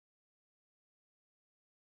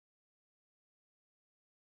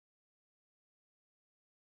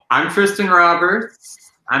I'm Tristan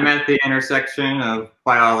Roberts. I'm at the intersection of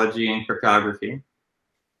biology and cryptography.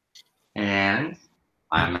 And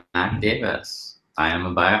I'm Matt Davis. I am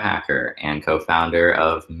a biohacker and co-founder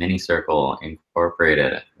of Minicircle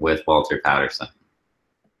Incorporated with Walter Patterson.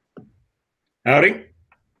 Howdy.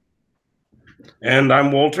 And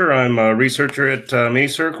I'm Walter. I'm a researcher at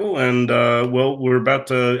Minicircle, and well, we're about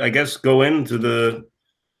to, I guess, go into the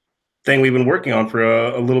thing we've been working on for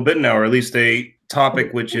a little bit now, or at least a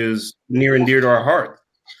topic which is near and dear to our heart.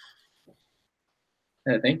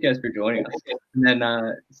 Yeah, thank you guys for joining us. And then,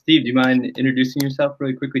 Steve, do you mind introducing yourself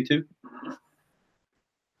really quickly too? I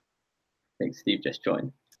think Steve just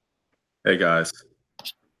joined. Hey guys.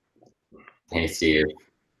 Hey Steve.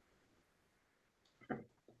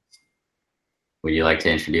 Would you like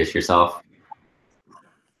to introduce yourself?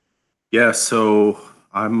 Yeah, so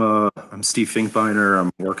I'm Steve Finkbeiner.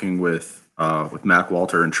 I'm working with Mac,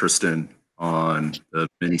 Walter, and Tristan on the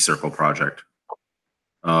Minicircle project.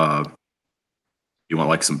 You want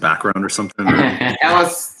like some background or something? tell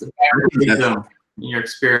us your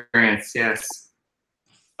experience. Yes.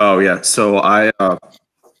 Oh yeah, so I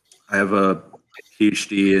have a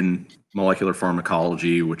PhD in molecular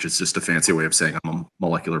pharmacology, which is just a fancy way of saying I'm a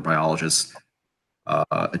molecular biologist.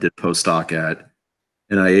 I did a postdoc at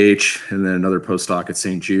NIH and then another postdoc at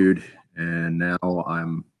St. Jude, and now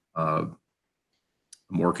I'm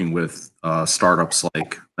working with startups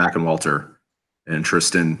like Mac and Walter and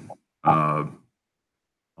Tristan on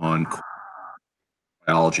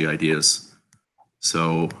biology ideas.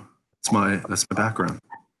 So that's my background.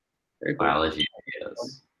 Biology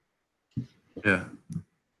ideas. Yeah.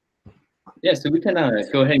 Yeah, so we can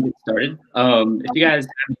go ahead and get started. If you guys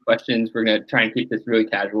have any questions, we're going to try and keep this really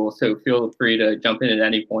casual. So feel free to jump in at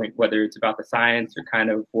any point, whether it's about the science or kind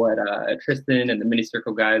of what Tristan and the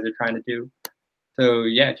Minicircle guys are trying to do. So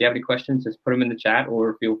yeah, if you have any questions, just put them in the chat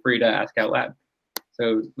or feel free to ask out loud.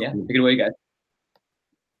 So yeah, take it away, guys.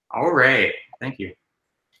 All right. Thank you.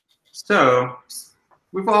 So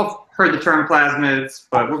we've all heard the term plasmids,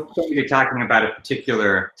 but we're going to be talking about a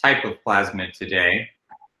particular type of plasmid today.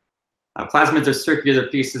 Plasmids are circular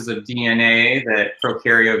pieces of DNA that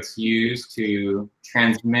prokaryotes use to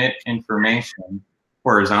transmit information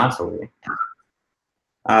horizontally.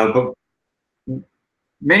 But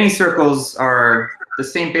minicircles are the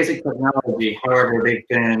same basic technology, however, they've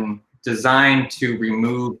been designed to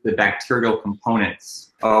remove the bacterial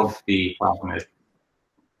components of the plasmid.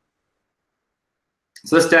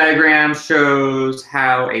 So this diagram shows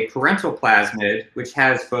how a parental plasmid, which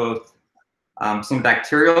has both some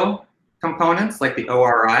bacterial components like the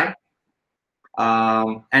ORI,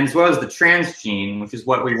 and as well as the transgene, which is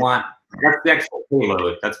what we want. That's the actual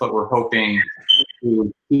payload. That's what we're hoping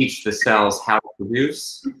to teach the cells how to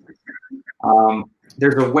produce.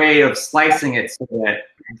 There's a way of slicing it so that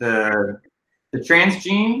the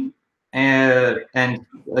transgene and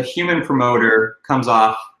a human promoter comes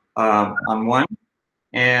off on one,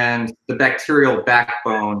 and the bacterial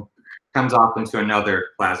backbone comes off into another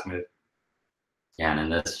plasmid. Yeah, and in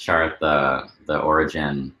this chart, the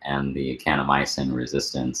origin and the kanamycin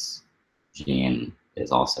resistance gene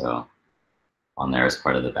is also on there as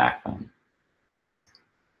part of the backbone.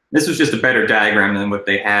 This was just a better diagram than what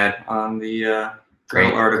they had on the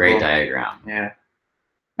article. Great diagram. Yeah.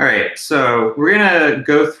 All right, so we're gonna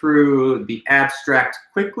go through the abstract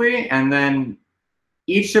quickly, and then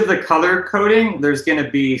each of the color coding, there's gonna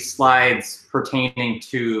be slides pertaining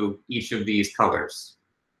to each of these colors.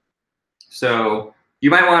 So you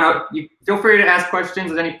might want to feel free to ask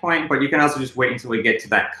questions at any point, but you can also just wait until we get to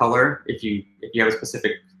that color if you have a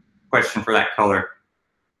specific question for that color.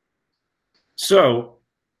 So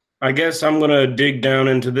I guess I'm going to dig down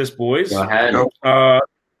into this, boys. Go ahead. Now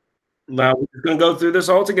we're going to go through this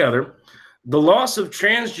all together. The loss of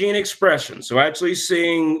transgene expression. So actually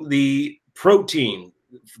seeing the protein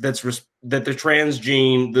that the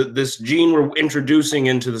transgene, this gene we're introducing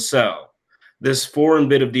into the cell, this foreign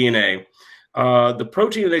bit of DNA, the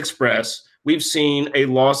protein that express, we've seen a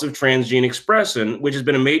loss of transgene expression, which has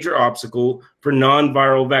been a major obstacle for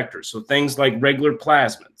non-viral vectors. So things like regular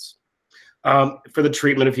plasmids for the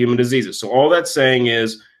treatment of human diseases. So all that's saying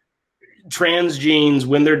is transgenes,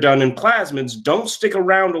 when they're done in plasmids, don't stick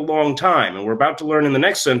around a long time. And we're about to learn in the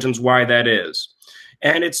next sentence why that is.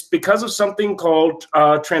 And it's because of something called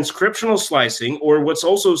transcriptional slicing, or what's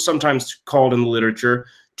also sometimes called in the literature,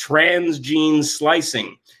 transgene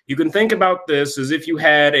slicing. You can think about this as if you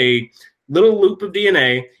had a little loop of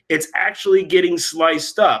DNA, it's actually getting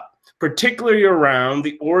sliced up, particularly around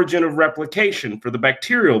the origin of replication for the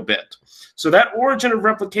bacterial bit. So that origin of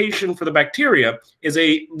replication for the bacteria is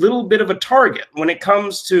a little bit of a target when it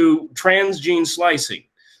comes to transgene slicing.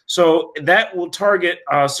 So that will target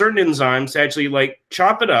certain enzymes to actually like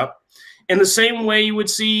chop it up in the same way you would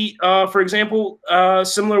see, for example,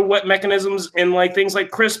 similar wet mechanisms in like things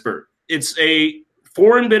like CRISPR. It's a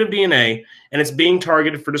foreign bit of DNA and it's being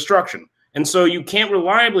targeted for destruction. And so you can't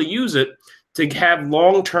reliably use it to have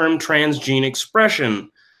long-term transgene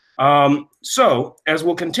expression. So as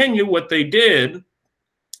we'll continue, what they did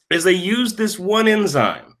is they used this one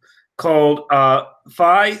enzyme called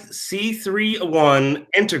 5C31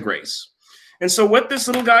 integrase. And so what this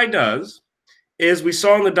little guy does is, we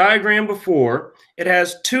saw in the diagram before, it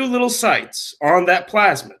has two little sites on that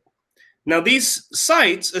plasmid. Now these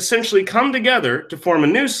sites essentially come together to form a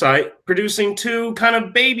new site, producing two kind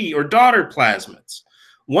of baby or daughter plasmids,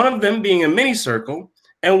 one of them being a minicircle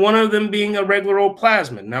and one of them being a regular old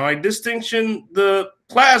plasmid. Now I distinction the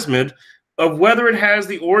plasmid of whether it has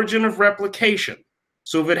the origin of replication.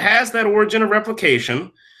 So if it has that origin of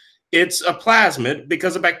replication, it's a plasmid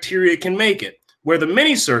because a bacteria can make it, where the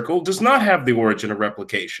minicircle does not have the origin of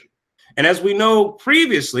replication. And as we know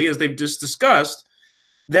previously, as they've just discussed,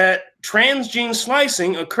 that transgene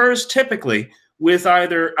slicing occurs typically with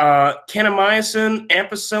either kanamycin,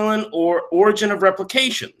 ampicillin, or origin of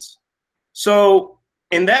replications. So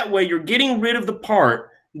in that way, you're getting rid of the part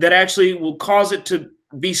that actually will cause it to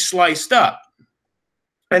be sliced up.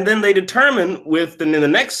 And then they determine in the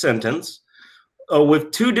next sentence,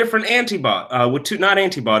 with two different not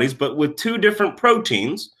antibodies, but with two different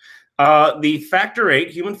proteins, the factor VIII,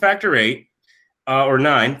 human factor VIII, or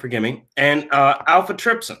 9, forgive me, and alpha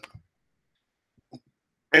trypsin.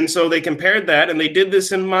 And so they compared that, and they did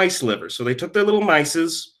this in mice livers. So they took their little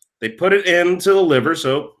mices, they put it into the liver,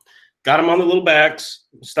 so got them on the little backs,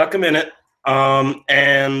 stuck them in it,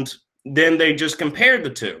 and then they just compared the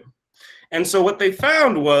two. And so what they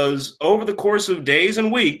found was, over the course of days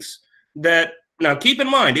and weeks, that, now keep in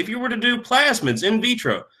mind, if you were to do plasmids in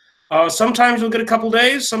vitro, sometimes you'll get a couple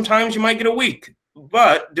days, sometimes you might get a week,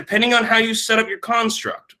 but depending on how you set up your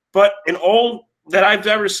construct. But in all that I've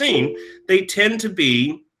ever seen, they tend to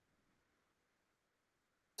be...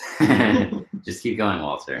 Just keep going,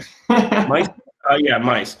 Walter. Mice? Yeah,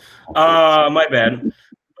 mice. My bad.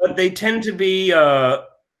 But they tend to be...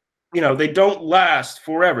 they don't last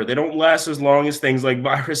forever. They don't last as long as things like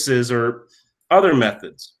viruses or other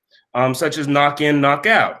methods, such as knock-in,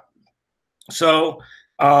 knock-out. So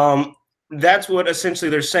that's what essentially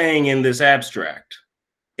they're saying in this abstract.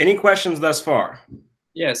 Any questions thus far?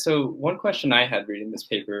 Yeah, so one question I had reading this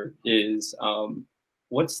paper is,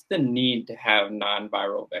 what's the need to have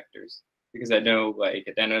non-viral vectors? Because I know like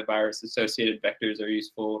adenovirus-associated vectors are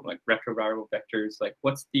useful, like retroviral vectors. Like,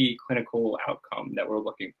 what's the clinical outcome that we're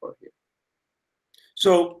looking for here?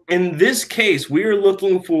 So in this case, we are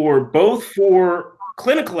looking for both for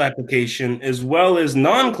clinical application as well as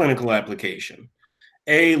non-clinical application,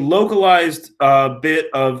 a localized bit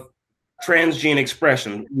of transgene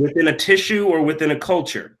expression within a tissue or within a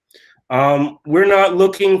culture. We're not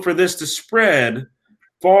looking for this to spread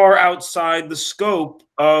far outside the scope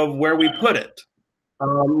of where we put it.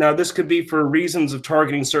 Now, this could be for reasons of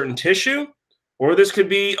targeting certain tissue, or this could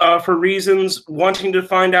be for reasons wanting to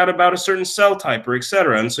find out about a certain cell type or et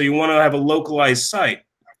cetera. And so you want to have a localized site.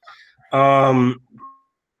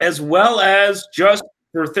 As well as just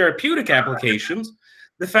for therapeutic applications,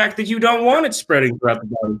 the fact that you don't want it spreading throughout the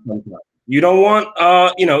body sometimes. You don't want,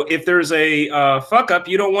 if there's a fuck up,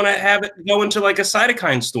 you don't want to have it go into like a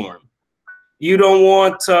cytokine storm. You don't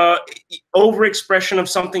want overexpression of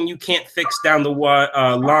something you can't fix down the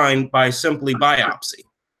line by simply biopsy.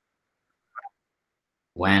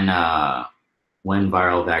 When viral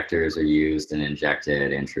vectors are used and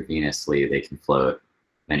injected intravenously, they can float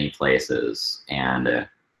many places, and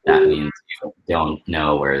that means you don't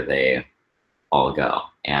know where they all go,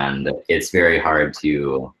 and it's very hard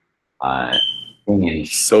to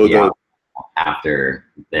change after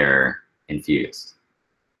they're infused.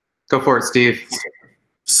 Go for it, Steve.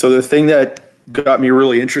 So the thing that got me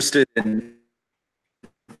really interested in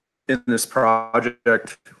this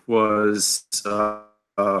project was the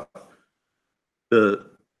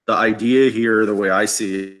idea here. The way I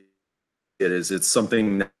see it is, it's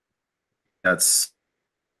something that's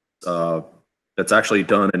actually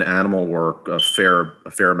done in animal work a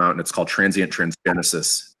fair amount, and it's called transient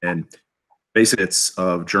transgenesis. And basically, it's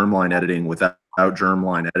of germline editing without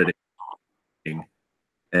germline editing.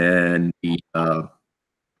 And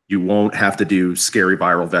you won't have to do scary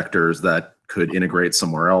viral vectors that could integrate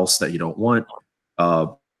somewhere else that you don't want.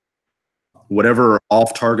 Whatever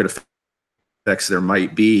off-target effects there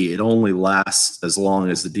might be, it only lasts as long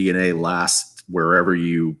as the DNA lasts wherever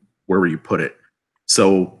you put it.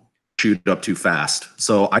 So shoot up too fast.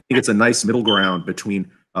 So I think it's a nice middle ground between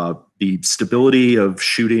The stability of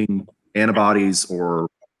shooting antibodies or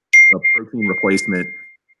a protein replacement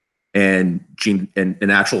and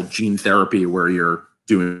actual gene therapy where you're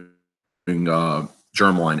doing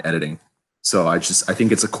germline editing. So I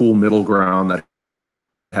think it's a cool middle ground that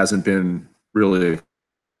hasn't been really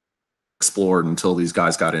explored until these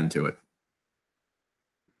guys got into it.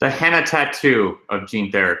 The henna tattoo of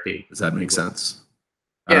gene therapy. Does that make sense?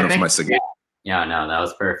 Yeah, I don't know if my signal. Yeah, no, that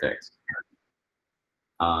was perfect.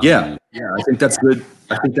 Yeah, I think that's good.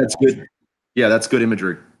 I think that's good. Yeah, that's good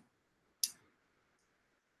imagery.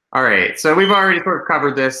 All right, so we've already sort of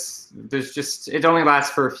covered this. It only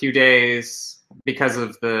lasts for a few days because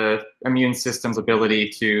of the immune system's ability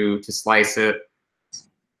to slice it.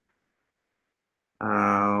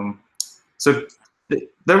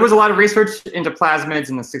 There was a lot of research into plasmids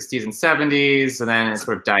in the 60s and 70s, and then it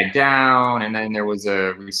sort of died down, and then there was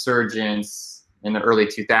a resurgence in the early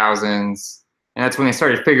 2000s, and that's when they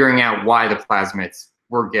started figuring out why the plasmids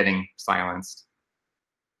were getting silenced.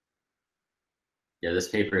 Yeah, this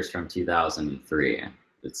paper is from 2003. I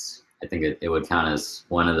think it would count as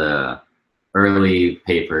one of the early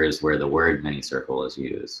papers where the word minicircle is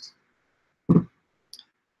used.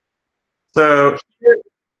 So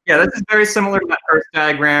yeah, this is very similar to that first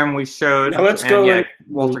diagram we showed. Now let's go. Yeah,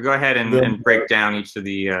 Walter, go ahead and break down each of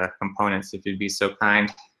the components, if you'd be so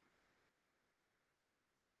kind.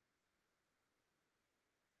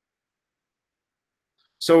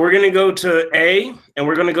 So we're going to go to A, and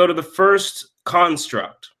we're going to go to the first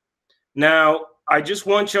construct. Now, I just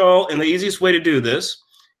want y'all, and the easiest way to do this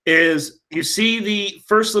is you see the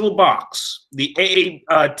first little box, the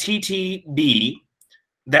AATTB.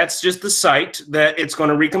 That's just the site that it's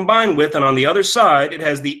going to recombine with, and on the other side, it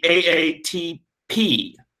has the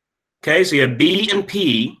AATP. Okay, so you have B and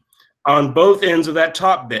P on both ends of that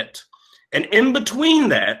top bit. And in between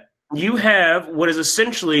that, you have what is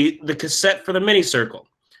essentially the cassette for the minicircle,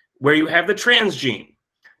 where you have the transgene.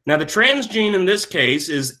 Now, the transgene in this case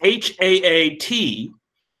is HAAT,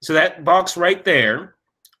 so that box right there.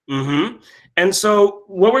 And so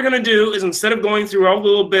what we're going to do is, instead of going through all the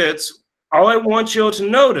little bits, all I want you to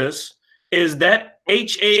notice is that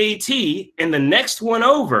HAAT in the next one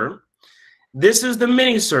over, this is the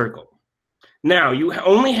minicircle. Now, you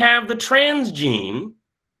only have the transgene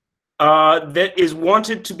that is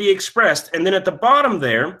wanted to be expressed. And then at the bottom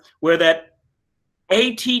there, where that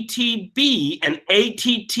ATTB and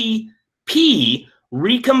ATTP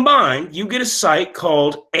recombine, you get a site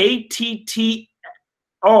called ATTR.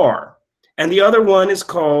 And the other one is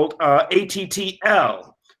called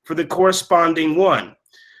ATTL for the corresponding one.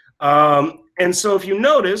 And so if you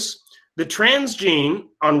notice, the transgene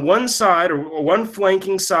on one side, or one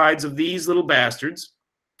flanking sides of these little bastards,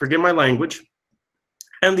 forgive my language,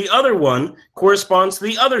 and the other one corresponds to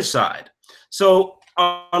the other side. So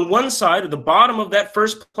on one side, at the bottom of that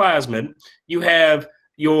first plasmid, you have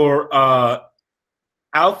your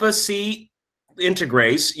alpha C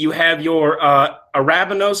integrase, you have your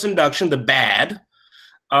arabinose induction, the bad,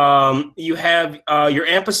 you have your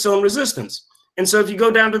ampicillin resistance. And so if you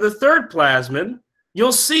go down to the third plasmid,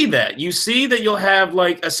 you'll see that. You see that you'll have,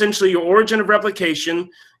 like, essentially your origin of replication,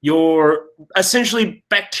 your essentially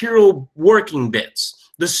bacterial working bits,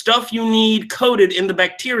 the stuff you need coded in the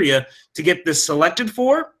bacteria to get this selected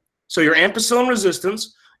for. So your ampicillin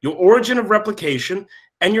resistance, your origin of replication,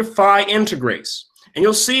 and your phi integrase. And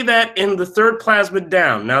you'll see that in the third plasmid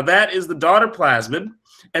down. Now that is the daughter plasmid,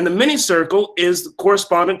 and the minicircle is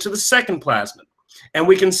correspondent to the second plasmid. And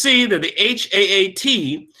we can see that the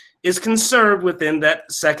HAAT is conserved within that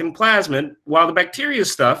second plasmid, while the bacteria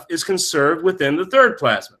stuff is conserved within the third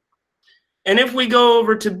plasmid. And if we go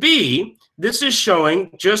over to B, this is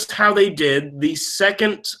showing just how they did the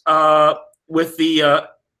second with the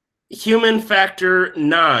human factor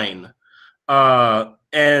 9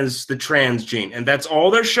 as the transgene. And that's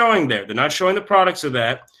all they're showing there. They're not showing the products of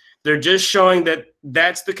that. They're just showing that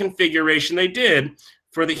that's the configuration they did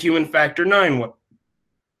for the human factor 9 one.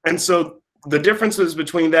 And so the differences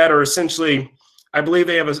between that are essentially, I believe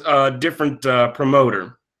they have a different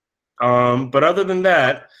promoter. But other than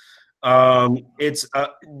that, it's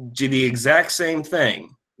the exact same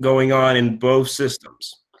thing going on in both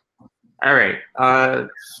systems. All right.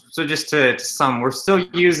 So just to sum, we're still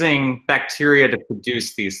using bacteria to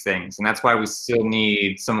produce these things, and that's why we still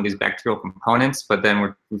need some of these bacterial components, but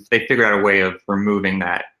then they figured out a way of removing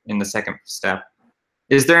that in the second step.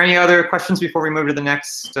 Is there any other questions before we move to the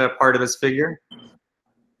next part of this figure?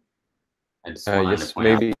 Yes,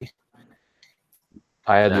 maybe.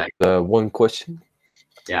 I had one question.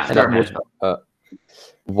 Yeah. And that was,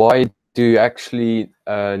 why do you actually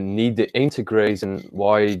need the integrase, and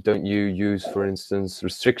why don't you use, for instance,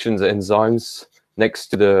 restrictions enzymes next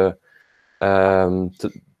to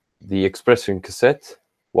the expression cassette?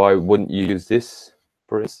 Why wouldn't you use this,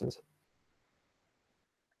 for instance?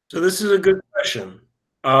 So this is a good question.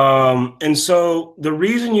 And so the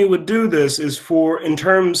reason you would do this is for, in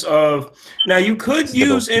terms of, now you could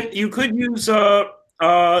use restriction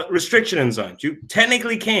enzymes. You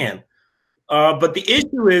technically can. But the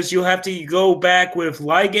issue is you'll have to go back with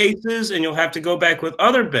ligases, and you'll have to go back with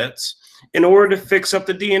other bits in order to fix up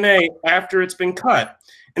the DNA after it's been cut.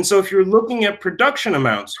 And so if you're looking at production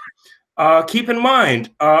amounts, keep in mind,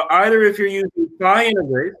 either if you're using phi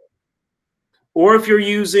integrase, or if you're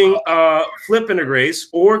using flip integrase,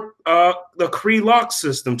 or the Cree-Lox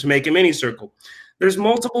system to make a minicircle. There's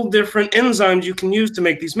multiple different enzymes you can use to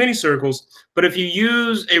make these minicircles, but if you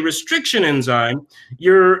use a restriction enzyme,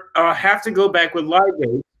 you have to go back with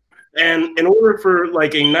ligase. And in order for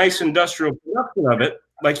like a nice industrial production of it,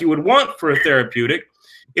 like you would want for a therapeutic,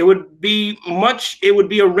 it would be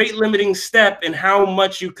a rate limiting step in how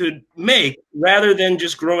much you could make, rather than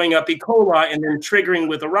just growing up E. coli and then triggering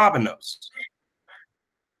with arabinose.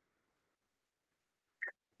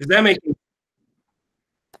 Does that make sense?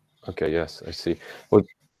 Okay, yes, I see. Well,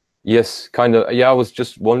 yes, kind of. Yeah, I was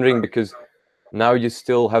just wondering, because now you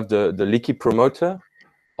still have the leaky promoter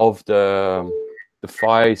of the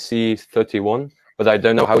phi C31, but I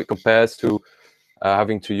don't know how it compares to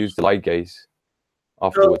having to use the ligase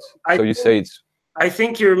afterwards. So you say it's... I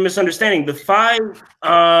think you're misunderstanding. The phi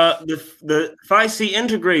C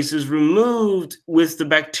integrase is removed with the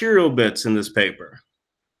bacterial bits in this paper,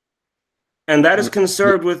 and that is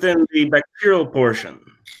conserved within the bacterial portion.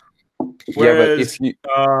 Whereas, yeah, but if you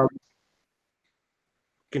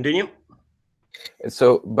continue.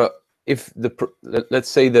 So, but if let's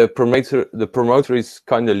say the promoter is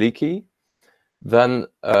kind of leaky, then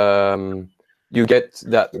you get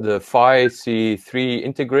that the phi C3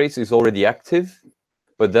 integrase is already active,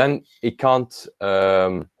 but then it can't.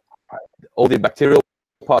 All the bacterial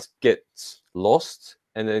parts get lost,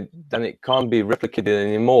 and then it can't be replicated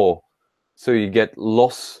anymore. So you get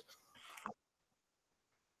loss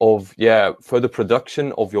of further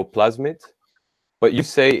production of your plasmid. But you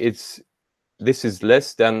say this is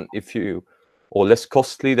less than if you, or less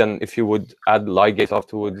costly than if you would add ligase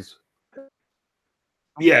afterwards.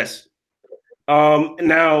 Yes.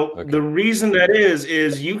 Now, the reason that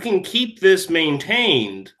is you can keep this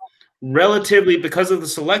maintained relatively, because of the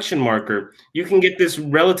selection marker, you can get this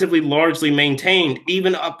relatively largely maintained,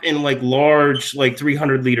 even up in like large, like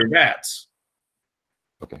 300-liter vats.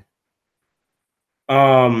 Okay.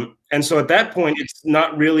 And so at that point, it's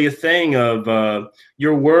not really a thing of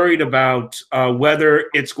you're worried about whether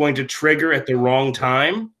it's going to trigger at the wrong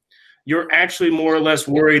time. You're actually more or less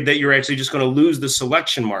worried that you're actually just going to lose the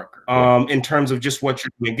selection marker in terms of just what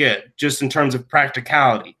you're going to get, just in terms of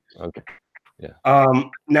practicality. Okay. Yeah.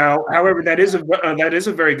 Now, however, that is a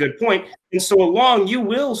very good point. And so along, you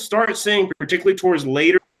will start seeing, particularly towards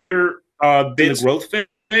later bits growth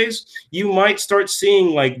phase, you might start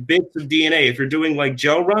seeing like bits of DNA. If you're doing like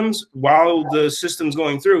gel runs while the system's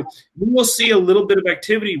going through, you will see a little bit of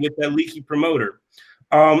activity with that leaky promoter.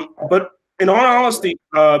 But in all honesty,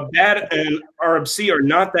 BAD and RBC are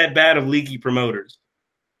not that bad of leaky promoters.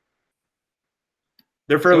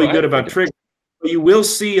 They're fairly good about triggering. You will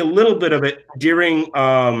see a little bit of it during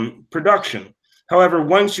production. However,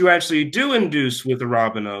 once you actually do induce with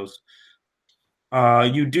arabinose,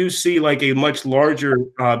 you do see like a much larger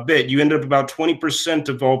bit. You end up about 20%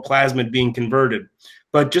 of all plasmid being converted.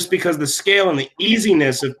 But just because the scale and the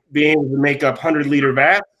easiness of being able to make up 100-liter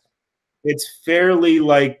vats, it's fairly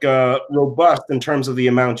like robust in terms of the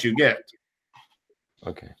amount you get.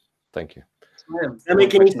 Okay, thank you. Does that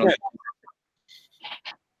make any sense?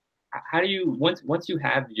 How do you, once you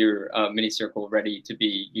have your minicircle ready to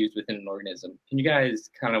be used within an organism, can you guys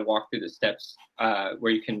kind of walk through the steps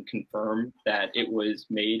where you can confirm that it was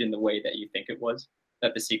made in the way that you think it was,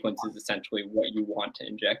 that the sequence is essentially what you want to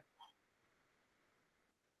inject?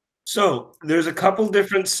 So there's a couple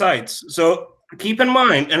different sites. So keep in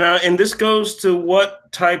mind, and this goes to what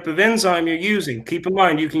type of enzyme you're using. Keep in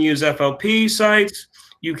mind, you can use FLP sites,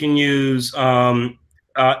 you can use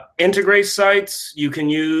integrase sites, you can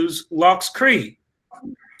use LOX-Cree.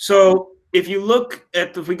 So if you look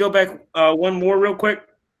at, if we go back one more real quick.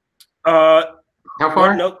 How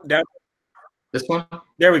far? Nope, down. This one?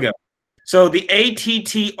 There we go. So the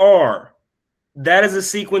ATTR, that is a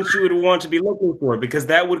sequence you would want to be looking for, because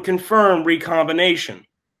that would confirm recombination.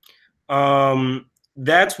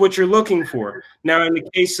 That's what you're looking for. Now, in the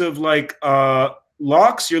case of like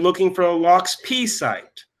LOX, you're looking for a LOX-P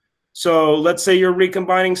site. So let's say you're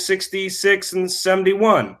recombining 66 and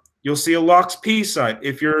 71. You'll see a LOXP site.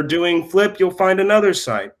 If you're doing flip, you'll find another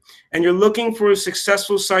site. And you're looking for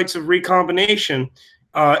successful sites of recombination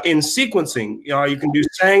in sequencing. You can do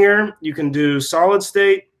Sanger, you can do solid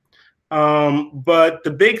state. But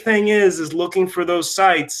the big thing is looking for those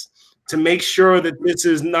sites to make sure that this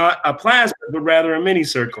is not a plasmid, but rather a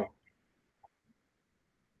minicircle.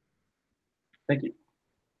 Thank you.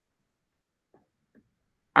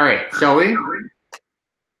 All right, shall we?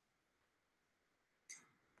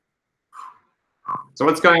 So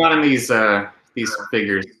what's going on in these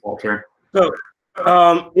figures, Walter? So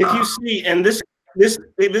if you see, and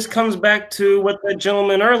this comes back to what that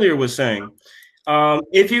gentleman earlier was saying.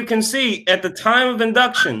 If you can see at the time of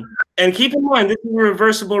induction, and keep in mind, this is a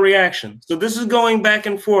reversible reaction. So this is going back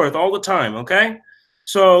and forth all the time, okay?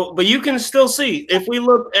 So, but you can still see, if we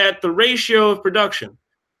look at the ratio of production,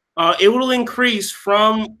 it will increase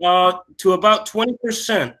from to about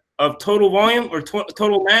 20% of total volume or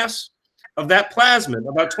total mass of that plasmid.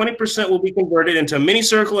 About 20% will be converted into a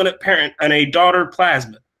minicircle and a parent and a daughter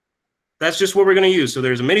plasmid. That's just what we're going to use. So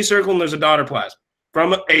there's a minicircle and there's a daughter plasmid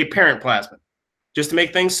from a parent plasmid, just to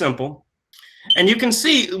make things simple. And you can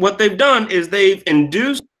see what they've done is they've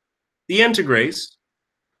induced the integrase,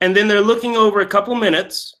 and then they're looking over a couple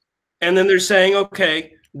minutes, and then they're saying,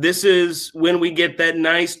 okay, this is when we get that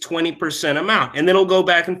nice 20% amount. And then it'll go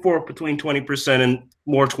back and forth between 20% and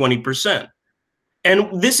more 20%.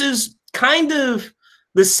 And this is kind of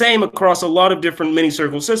the same across a lot of different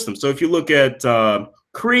minicircle systems. So if you look at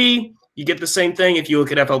Cree, you get the same thing. If you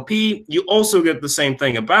look at FLP, you also get the same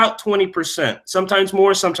thing, about 20%, sometimes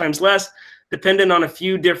more, sometimes less, depending on a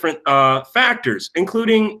few different factors,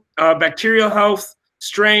 including bacterial health,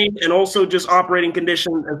 strain, and also just operating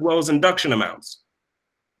condition, as well as induction amounts.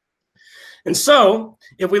 And so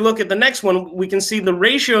if we look at the next one, we can see the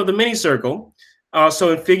ratio of the minicircle,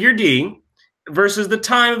 so in figure D, versus the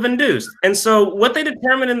time of induced. And so what they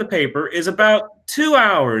determine in the paper is about 2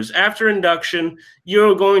 hours after induction,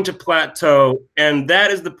 you're going to plateau, and that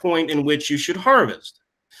is the point in which you should harvest.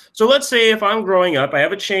 So let's say if I'm growing up, I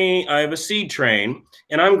have a seed train,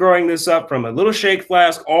 and I'm growing this up from a little shake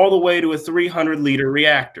flask all the way to a 300-liter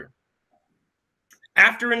reactor.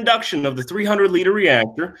 After induction of the 300-liter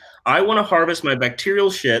reactor, I want to harvest my bacterial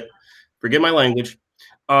shit, forget my language,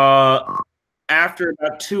 after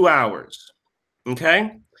about 2 hours,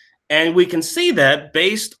 okay? And we can see that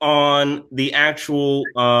based on the actual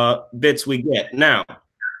bits we get. Now,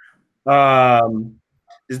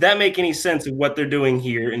 does that make any sense of what they're doing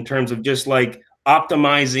here in terms of just like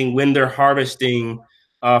optimizing when they're harvesting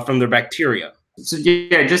from their bacteria? So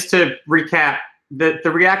yeah, just to recap,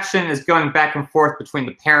 the reaction is going back and forth between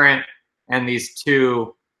the parent and these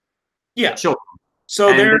two children.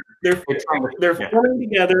 So they're forming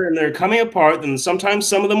together and they're coming apart, and sometimes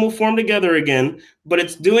some of them will form together again, but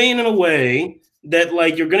it's doing it in a way that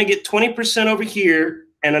like you're going to get 20% over here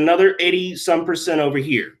and another 80-some% over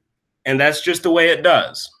here. And that's just the way it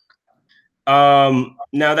does. Now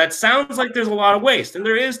that sounds like there's a lot of waste, and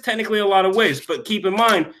there is technically a lot of waste, but keep in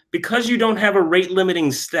mind, because you don't have a rate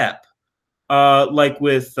limiting step, like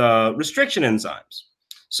with restriction enzymes.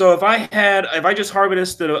 So if I just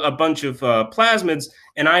harvested a bunch of plasmids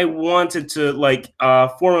and I wanted to like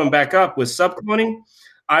form them back up with subcloning,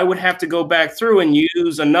 I would have to go back through and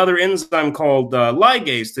use another enzyme called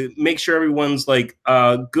ligase to make sure everyone's like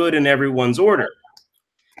good in everyone's order.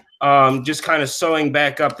 Just kind of sewing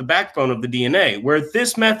back up the backbone of the DNA, where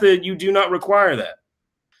this method, you do not require that.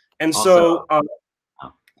 And also, so,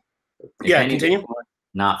 yeah, continue.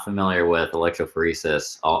 Not familiar with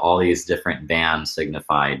electrophoresis, all these different bands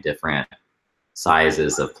signify different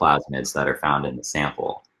sizes of plasmids that are found in the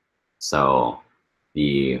sample. So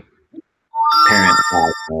the parent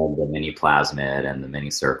plasmid, the mini plasmid, and the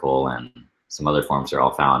minicircle, and some other forms are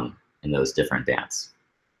all found in those different bands.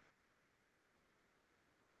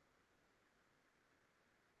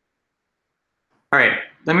 All right,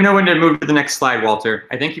 let me know when to move to the next slide, Walter.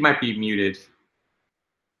 I think you might be muted.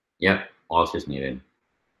 Yep, Walter's muted.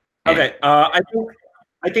 Okay, I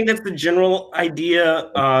think that's the general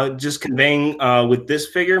idea, just conveying with this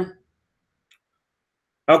figure.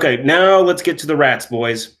 Okay, now let's get to the rats,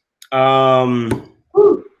 boys. So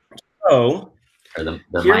the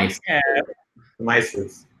mice. The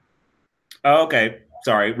mice. Okay,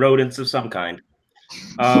 sorry, rodents of some kind.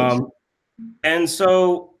 And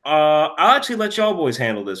so I'll actually let y'all boys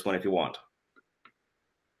handle this one if you want.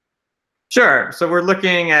 Sure. So we're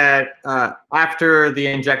looking at after the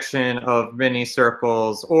injection of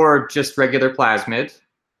minicircles or just regular plasmid.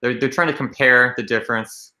 They're trying to compare the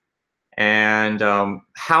difference. and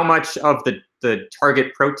how much of the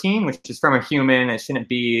target protein, which is from a human, it shouldn't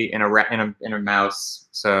be in a mouse.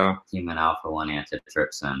 So human alpha-1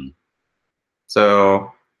 antitrypsin.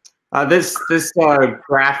 So this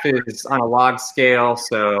graph is on a log scale,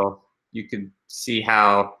 so you can see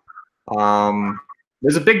how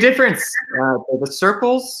there's a big difference. The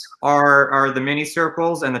circles are the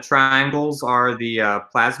minicircles, and the triangles are the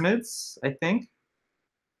plasmids, I think.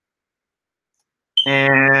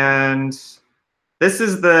 And this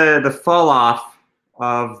is the fall off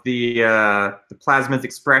of the plasmid's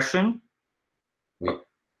expression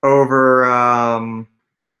over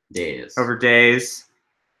days.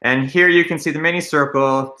 And here you can see the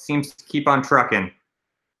minicircle seems to keep on trucking.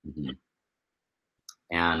 Mm-hmm.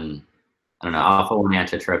 And I don't know, alpha-1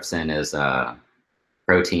 antitrypsin is a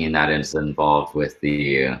protein that is involved with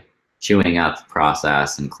the chewing up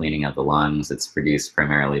process and cleaning of the lungs. It's produced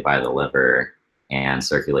primarily by the liver and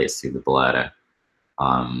circulates through the blood.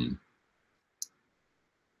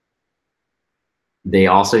 They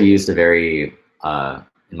also used a very, in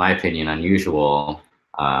my opinion, unusual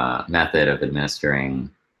method of administering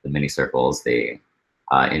the minicircles. They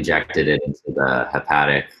injected it into the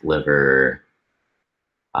hepatic liver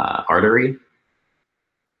artery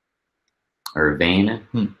or vein.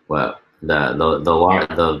 Well,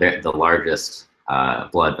 the largest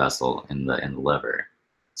blood vessel in the liver.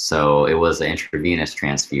 So it was an intravenous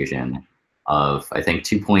transfusion of, I think,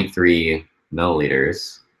 2.3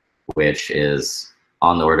 milliliters, which is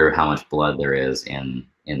on the order of how much blood there is in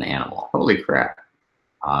the animal. Holy crap.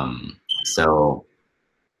 So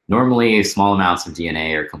normally small amounts of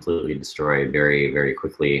DNA are completely destroyed very, very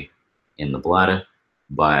quickly in the blood,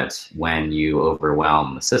 but when you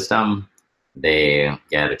overwhelm the system, they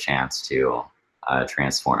get a chance to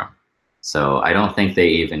transform. So I don't think they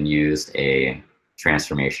even used a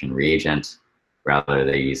transformation reagent. Rather,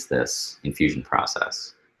 they used this infusion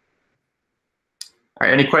process. All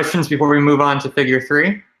right, any questions before we move on to figure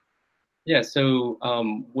 3? Yeah, so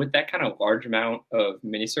with that kind of large amount of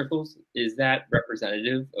minicircles, is that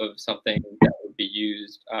representative of something that would be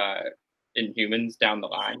used in humans down the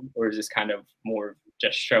line? Or is this kind of more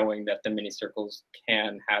just showing that the minicircles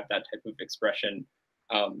can have that type of expression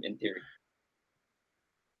in theory?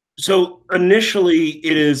 So initially,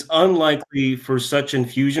 it is unlikely for such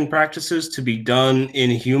infusion practices to be done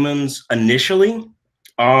in humans initially,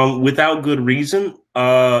 without good reason.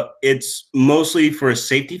 It's mostly for a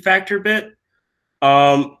safety factor bit.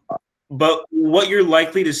 But what you're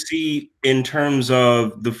likely to see in terms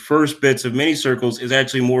of the first bits of minicircles is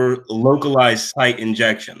actually more localized site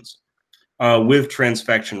injections with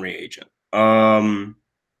transfection reagent.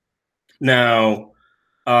 Now,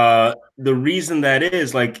 the reason that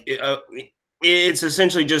is, like, it's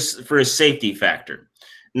essentially just for a safety factor.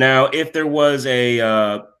 Now, if there was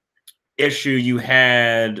a issue you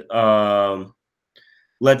had,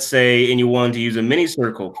 let's say, and you wanted to use a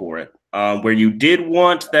minicircle for it, where you did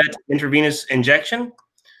want that intravenous injection,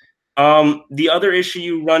 the other issue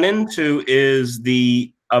you run into is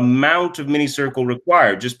the amount of minicircle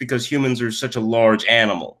required, just because humans are such a large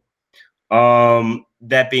animal.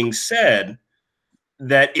 That being said,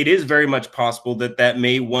 that it is very much possible that that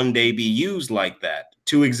may one day be used like that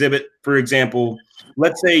to exhibit, for example,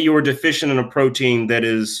 let's say you're deficient in a protein that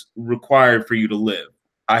is required for you to live.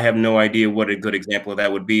 I have no idea what a good example of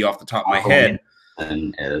that would be off the top of my head.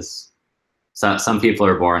 And is some people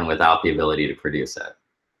are born without the ability to produce it.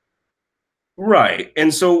 Right.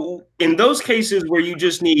 And so in those cases where you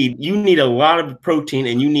need a lot of protein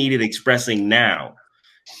and you need it expressing now,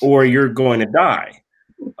 or you're going to die,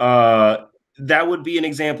 that would be an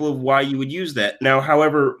example of why you would use that. Now,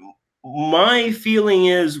 however, my feeling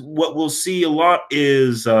is what we'll see a lot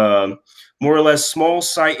is more or less small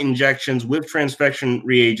site injections with transfection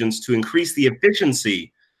reagents to increase the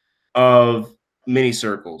efficiency of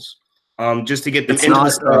minicircles, just to get them into the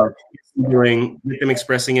stuff, get them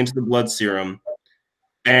expressing into the blood serum.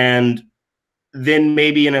 And then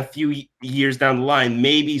maybe in a few years down the line,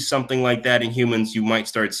 maybe something like that in humans you might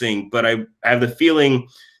start seeing. But I have the feeling,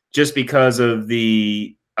 just because of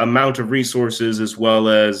the amount of resources as well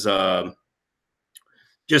as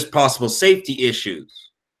just possible safety issues,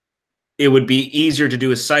 it would be easier to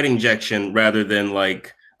do a site injection rather than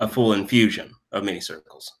like a full infusion of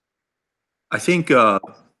minicircles. I think in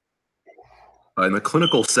the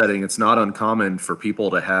clinical setting, it's not uncommon for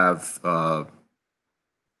people to have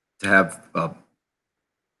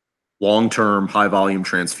long-term high-volume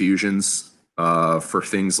transfusions for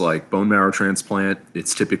things like bone marrow transplant.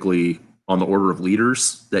 It's typically on the order of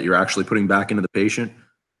liters that you're actually putting back into the patient.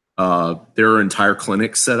 There are entire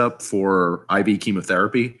clinics set up for IV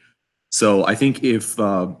chemotherapy. So I think if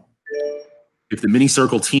if the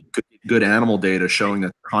Minicircle team could get good animal data showing that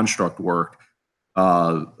the construct worked,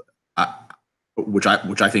 which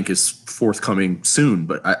I think is forthcoming soon,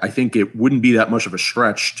 but I think it wouldn't be that much of a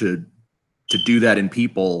stretch to do that in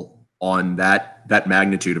people on that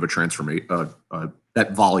magnitude of a transformation,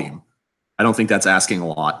 that volume. I don't think that's asking a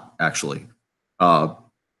lot, actually.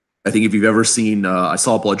 I think if you've ever seen, I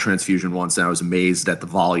saw a blood transfusion once, and I was amazed at the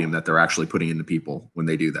volume that they're actually putting into people when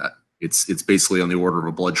they do that. It's basically on the order of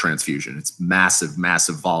a blood transfusion. It's massive,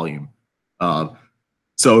 massive volume.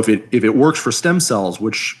 So if it works for stem cells,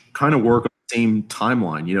 which kind of work on the same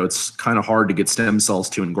timeline, you know, it's kind of hard to get stem cells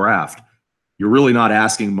to engraft. You're really not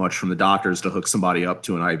asking much from the doctors to hook somebody up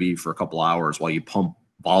to an IV for a couple hours while you pump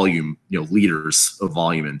volume, you know, liters of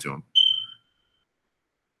volume into them.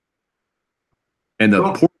 And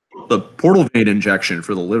the portal vein injection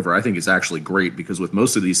for the liver, I think, is actually great, because with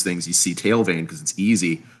most of these things, you see tail vein because it's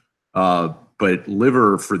easy. But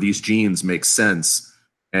liver for these genes makes sense.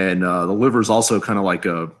 And the liver is also kind of like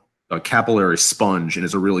a capillary sponge and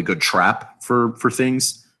is a really good trap for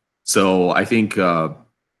things. So I think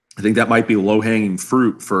that might be low-hanging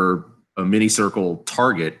fruit for a Minicircle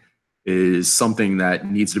target, is something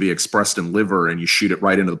that needs to be expressed in liver, and you shoot it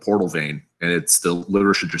right into the portal vein, and the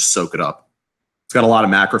liver should just soak it up. It's got a lot of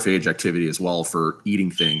macrophage activity as well for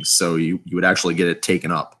eating things, so you would actually get it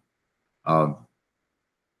taken up.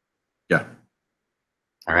 Yeah.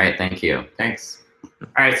 All right, thank you. Thanks. All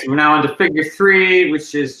right, so we're now on to figure 3,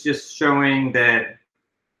 which is just showing that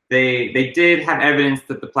they did have evidence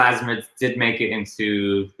that the plasmids did make it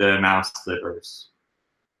into the mouse livers.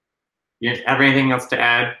 You have anything else to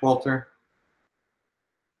add, Walter?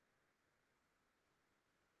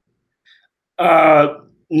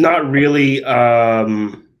 Not really.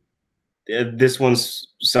 This one's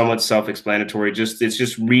somewhat self-explanatory. It's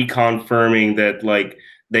just reconfirming that, like,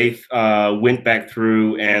 they went back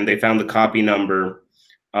through and they found the copy number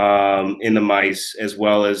in the mice, as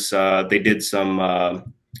well as they did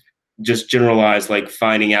some just generalized, like,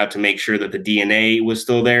 finding out to make sure that the DNA was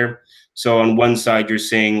still there. So on one side, you're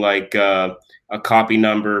seeing like a copy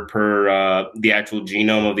number per the actual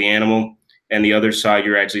genome of the animal. And the other side,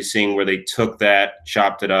 you're actually seeing where they took that,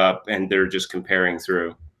 chopped it up, and they're just comparing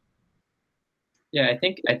through. Yeah, I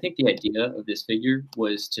think the idea of this figure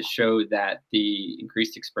was to show that the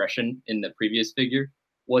increased expression in the previous figure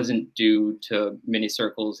wasn't due to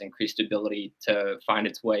Minicircle's increased ability to find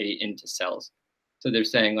its way into cells. So they're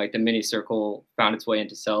saying, like, the Minicircle found its way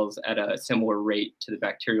into cells at a similar rate to the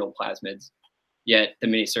bacterial plasmids, yet the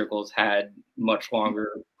Minicircles had much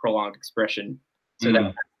longer prolonged expression. So that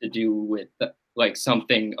has to do with like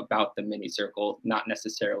something about the Minicircle, not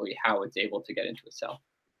necessarily how it's able to get into a cell.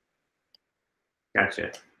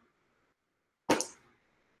 Gotcha. All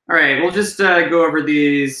right, we'll just go over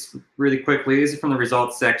these really quickly. These are from the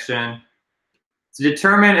results section. To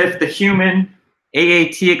determine if the human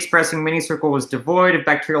AAT-expressing Minicircle was devoid of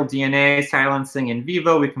bacterial DNA silencing in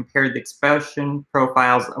vivo, we compared the expression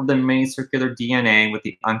profiles of the minicircular DNA with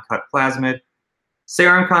the uncut plasmid.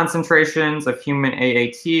 Serum concentrations of human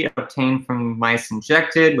AAT obtained from mice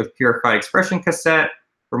injected with purified expression cassette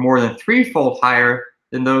were more than 3-fold higher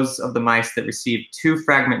than those of the mice that received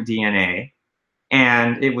 2-fragment DNA,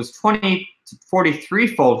 and it was 20 to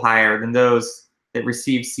 43-fold higher than those that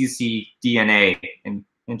received cccDNA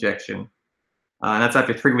injection. That's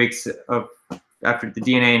after 3 weeks after the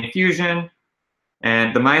DNA infusion.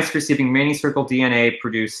 And the mice receiving Minicircle DNA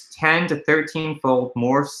produced 10 to 13-fold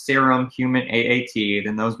more serum human AAT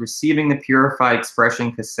than those receiving the purified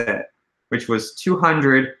expression cassette, which was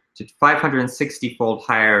 200 to 560-fold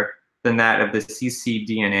higher than that of the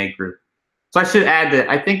cccDNA group. So I should add that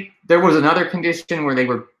I think there was another condition where they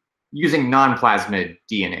were using non-plasmid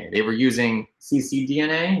DNA. They were using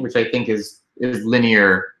cccDNA, which I think is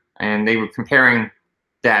linear, and they were comparing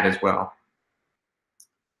that as well.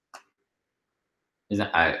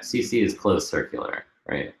 CC is closed circular,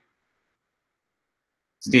 right?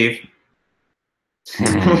 Steve?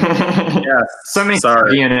 Yes. Somebody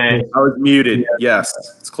Sorry. DNA. I was muted. Yes,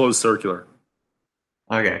 it's closed circular.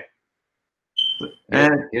 Okay.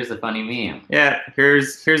 Here's the funny meme. Yeah,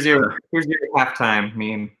 here's your halftime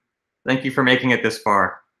meme. Thank you for making it this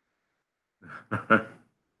far.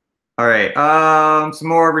 All right. Some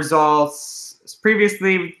more results.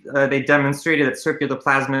 Previously, they demonstrated that circular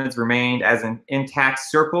plasmids remained as intact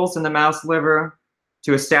circles in the mouse liver.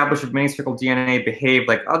 To establish if Minicircle DNA behaved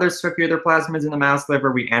like other circular plasmids in the mouse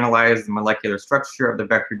liver, we analyzed the molecular structure of the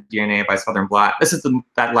vector DNA by Southern blot. This is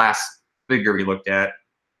that last figure we looked at.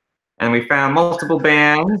 And we found multiple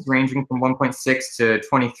bands ranging from 1.6 to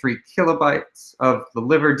 23 kilobytes of the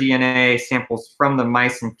liver DNA samples from the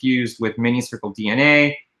mice infused with Minicircle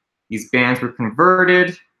DNA. these bands were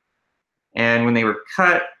converted, and when they were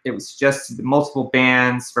cut, it was just the multiple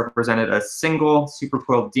bands represented a single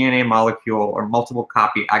supercoiled DNA molecule or multiple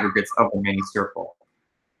copy aggregates of the minicircle.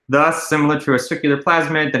 Thus, similar to a circular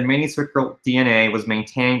plasmid, the minicircle DNA was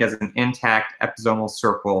maintained as an intact episomal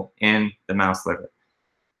circle in the mouse liver.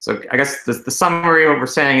 So I guess the summary of what we're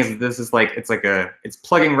saying is that this is like, it's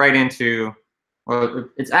plugging right into, well,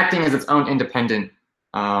 it's acting as its own independent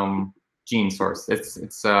gene source. It's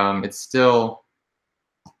still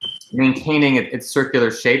maintaining its circular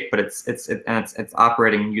shape, but it's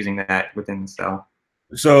operating using that within the cell.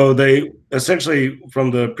 So they essentially,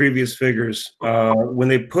 from the previous figures, when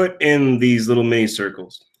they put in these little mini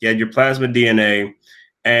circles, you had your plasmid DNA,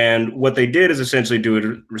 and what they did is essentially do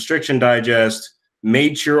a restriction digest,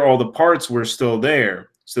 made sure all the parts were still there,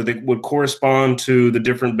 so they would correspond to the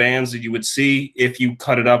different bands that you would see if you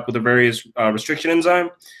cut it up with a various restriction enzyme.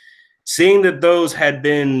 Seeing that those had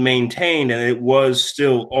been maintained and it was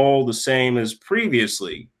still all the same as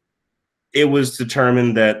previously, it was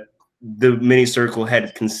determined that the minicircle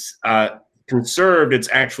had conserved its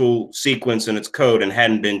actual sequence and its code and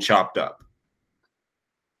hadn't been chopped up.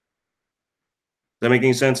 Does that make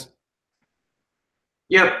any sense?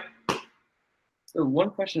 Yep. So one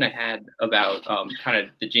question I had about kind of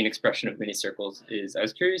the gene expression of minicircles is, I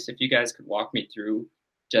was curious if you guys could walk me through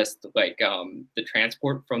just like the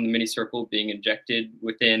transport from the minicircle being injected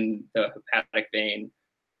within the hepatic vein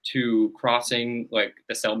to crossing like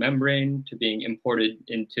the cell membrane to being imported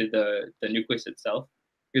into the nucleus itself,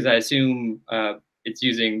 because I assume it's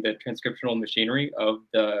using the transcriptional machinery of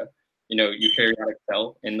the eukaryotic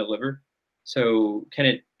cell in the liver. So can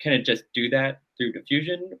it just do that through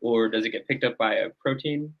diffusion, or does it get picked up by a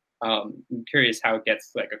protein? I'm curious how it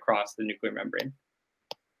gets like across the nuclear membrane.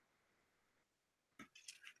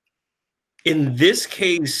 In this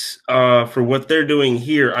case, for what they're doing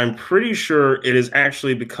here, I'm pretty sure it is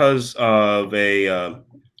actually because of a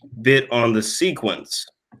bit on the sequence.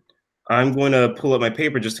 I'm going to pull up my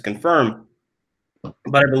paper just to confirm,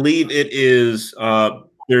 but I believe it is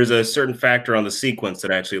there's a certain factor on the sequence that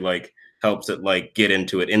actually like helps it like get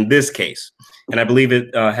into it in this case, and I believe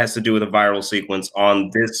it has to do with a viral sequence on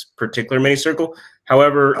this particular minicircle.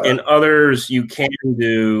 However, in others, you can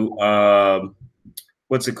do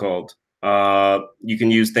what's it called? You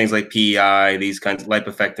can use things like PEI, these kinds of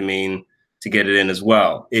lipofectamine to get it in as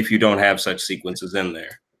well, if you don't have such sequences in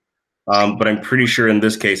there. But I'm pretty sure in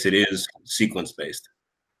this case it is sequence-based.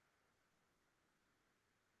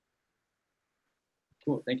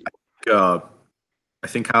 Cool, thank you. I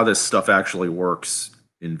think how this stuff actually works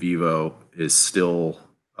in vivo is still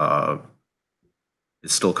kind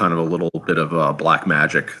of a little bit of black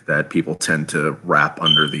magic that people tend to wrap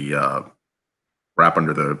under the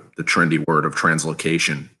trendy word of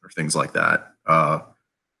translocation or things like that. I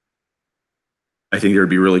think there'd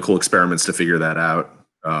be really cool experiments to figure that out.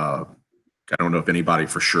 I don't know if anybody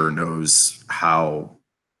for sure knows how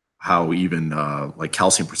even like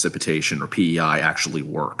calcium precipitation or PEI actually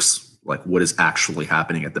works. Like what is actually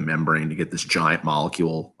happening at the membrane to get this giant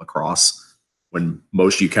molecule across, when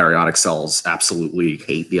most eukaryotic cells absolutely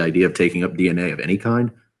hate the idea of taking up DNA of any kind.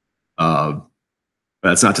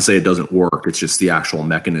 That's not to say it doesn't work. It's just the actual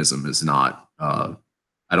mechanism is not, I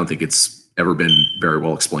don't think it's ever been very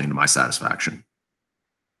well explained to my satisfaction.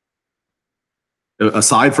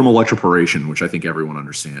 Aside from electroporation, which I think everyone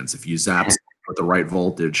understands, if you zap with the right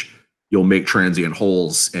voltage, you'll make transient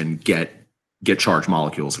holes and get charged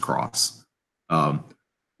molecules across,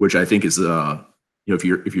 which I think is, if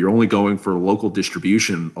you're only going for local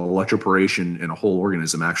distribution, electroporation in a whole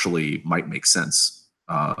organism actually might make sense.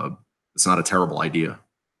 It's not a terrible idea.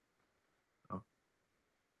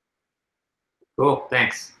 Cool,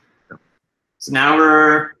 thanks. So now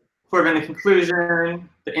we're in the conclusion,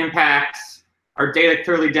 the impact. Our data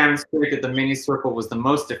clearly demonstrate that the minicircle was the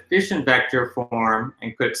most efficient vector form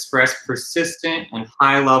and could express persistent and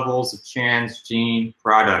high levels of transgene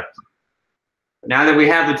product. But now that we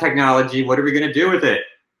have the technology, what are we going to do with it?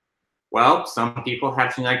 Well, some people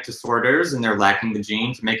have genetic disorders and they're lacking the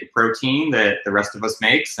gene to make a protein that the rest of us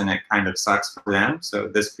makes, and it kind of sucks for them. So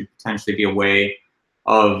this could potentially be a way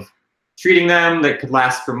of treating them that could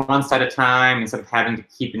last for months at a time instead of having to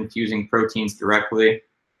keep infusing proteins directly.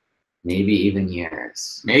 Maybe even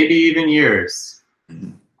years. Maybe even years.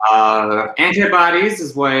 Antibodies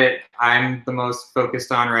is what I'm the most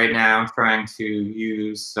focused on right now, trying to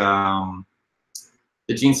use the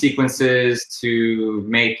gene sequences to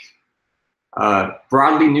make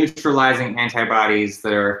broadly neutralizing antibodies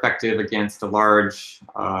that are effective against a large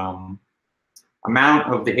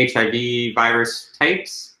amount of the HIV virus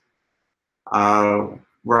types.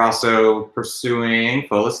 We're also pursuing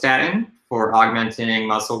follistatin for augmenting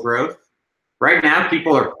muscle growth. Right now,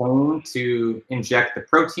 people are prone to inject the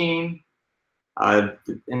protein, and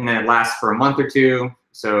then it lasts for a month or two.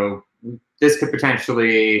 So this could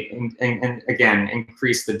potentially, again,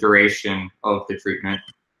 increase the duration of the treatment.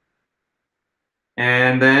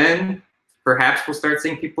 And then perhaps we'll start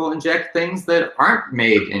seeing people inject things that aren't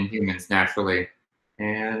made in humans naturally.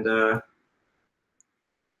 And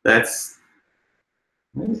that's,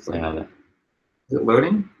 is it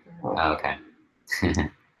loading? Oh, okay.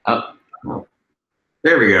 Oh,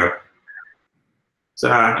 there we go. So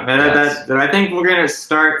I think we're going to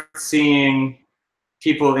start seeing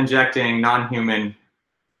people injecting non-human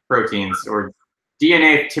proteins or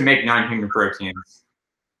DNA to make non-human proteins.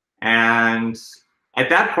 And at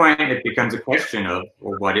that point, it becomes a question of,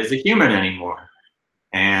 well, what is a human anymore?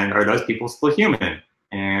 And are those people still human?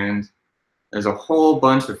 And there's a whole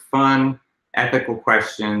bunch of fun ethical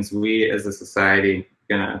questions we as a society are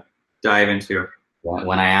gonna dive into.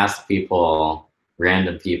 When I ask people,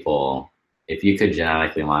 random people, if you could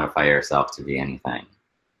genetically modify yourself to be anything,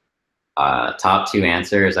 top 2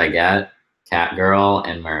 answers I get, cat girl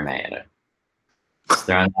and mermaid. Just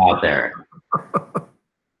throwing it out there.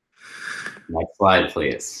 Next slide,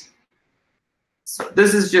 please. So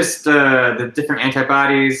this is just the different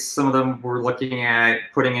antibodies. Some of them we're looking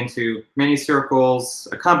at putting into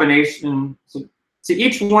minicircles, a combination. So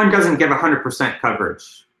each one doesn't give 100%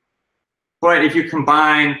 coverage. But if you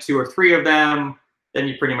combine 2 or 3 of them, then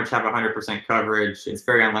you pretty much have 100% coverage. It's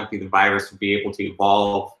very unlikely the virus would be able to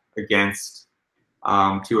evolve against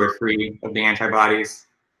 2 or 3 of the antibodies.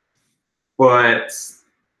 But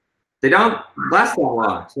they don't last that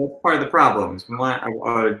long, so that's part of the problem. We want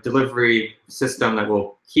a delivery system that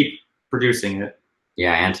will keep producing it.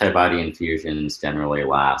 Yeah, antibody infusions generally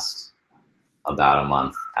last about a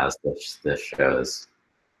month, as this shows.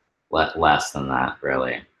 Less than that,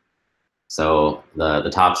 really. So the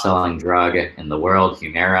top-selling drug in the world,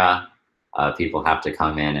 Humira, people have to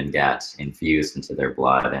come in and get infused into their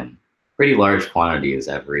blood in pretty large quantities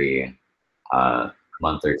every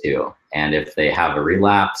month or 2. And if they have a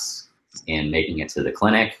relapse in making it to the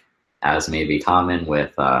clinic, as may be common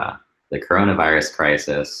with the coronavirus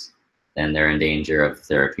crisis, then they're in danger of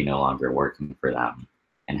therapy no longer working for them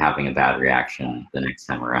and having a bad reaction the next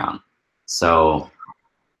time around. So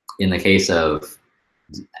in the case of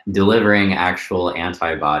delivering actual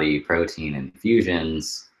antibody protein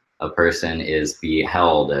infusions, a person is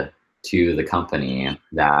held to the company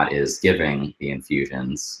that is giving the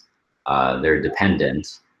infusions. They're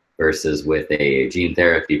dependent, versus with a gene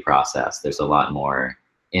therapy process, there's a lot more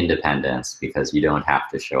independence because you don't have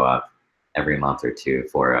to show up every month or 2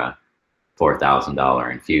 for a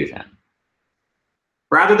 $4,000 infusion.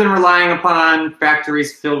 Rather than relying upon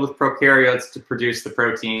factories filled with prokaryotes to produce the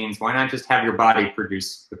proteins, why not just have your body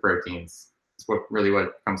produce the proteins? That's really what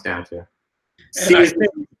it comes down to. And I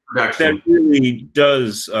think that really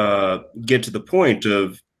does get to the point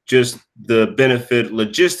of just the benefit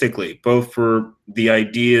logistically, both for the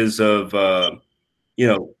ideas of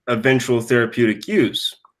eventual therapeutic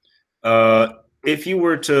use. If you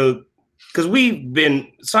were to, because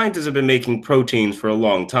scientists have been making proteins for a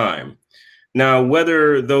long time. Now,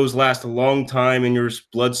 whether those last a long time in your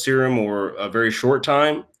blood serum or a very short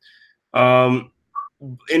time,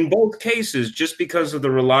 in both cases, just because of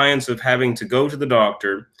the reliance of having to go to the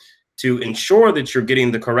doctor to ensure that you're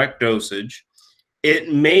getting the correct dosage,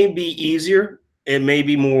 it may be easier, it may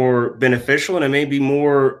be more beneficial, and it may be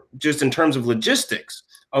more, just in terms of logistics,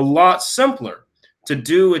 a lot simpler to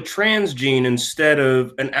do a transgene instead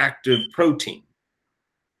of an active protein,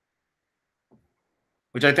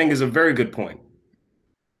 which I think is a very good point.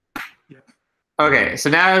 Okay, so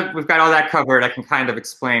now we've got all that covered, I can kind of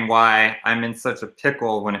explain why I'm in such a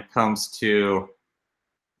pickle when it comes to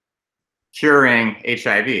curing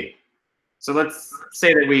HIV. So let's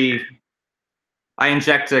say that I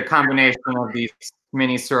inject a combination of these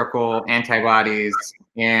Minicircle antibodies,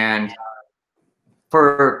 and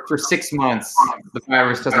for 6 months, the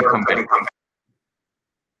virus doesn't come back.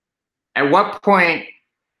 At what point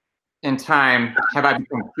in time have I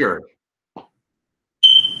become cured?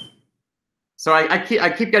 So I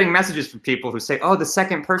keep getting messages from people who say, oh, the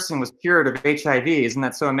second person was cured of HIV. Isn't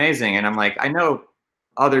that so amazing? And I'm like, I know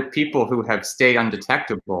other people who have stayed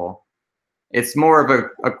undetectable. It's more of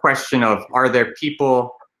a question of, are there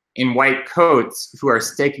people in white coats who are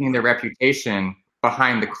staking their reputation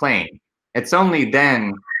behind the claim? It's only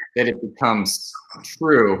then that it becomes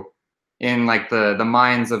true in like the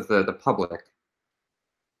minds of the public.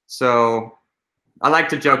 So I like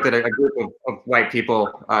to joke that a group of white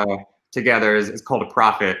people together is called a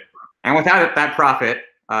prophet. And without that prophet,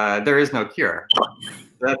 there is no cure.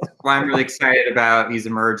 That's why I'm really excited about these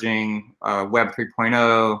emerging Web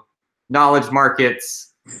 3.0 knowledge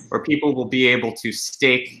markets, where people will be able to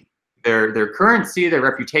stake their currency, their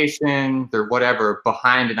reputation, their whatever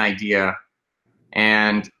behind an idea,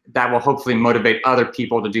 and that will hopefully motivate other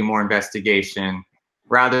people to do more investigation,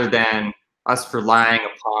 rather than us relying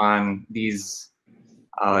upon these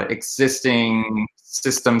existing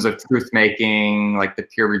systems of truth making, like the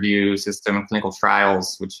peer review system and clinical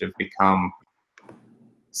trials, which have become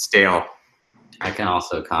stale. I can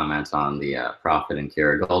also comment on the profit and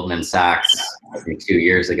cure. Goldman Sachs, I think 2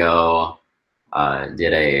 years ago,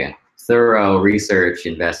 did a thorough research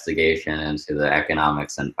investigation into the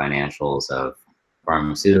economics and financials of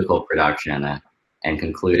pharmaceutical production, and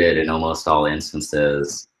concluded in almost all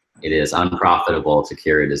instances it is unprofitable to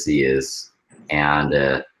cure a disease,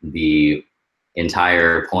 and the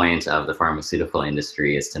entire point of the pharmaceutical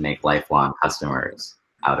industry is to make lifelong customers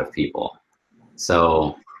out of people.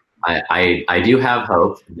 So I do have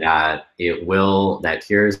hope that that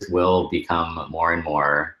cures will become more and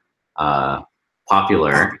more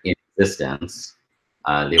popular in existence.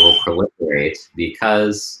 They will proliferate,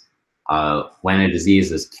 because when a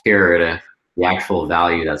disease is cured, the actual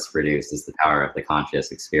value that's produced is the power of the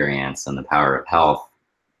conscious experience and the power of health.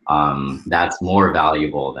 That's more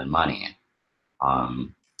valuable than money. Raul,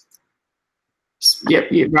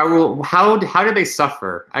 how did they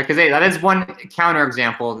suffer? Because that is one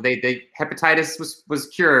counterexample. They hepatitis was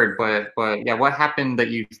cured, but yeah, what happened that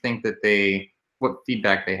you think that what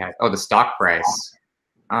feedback they had? Oh, the stock price.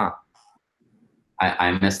 Ah.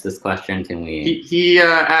 I missed this question. Can we? He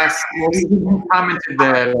asked. Well, he commented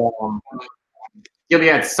that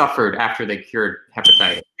Gilead suffered after they cured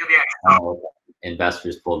hepatitis.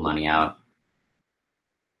 Investors pulled money out.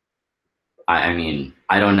 I mean,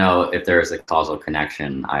 I don't know if there's a causal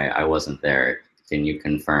connection. I wasn't there. Can you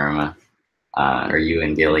confirm? Are you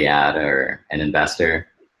in Gilead or an investor?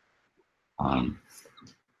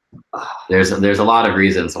 There's a lot of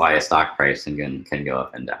reasons why a stock price can go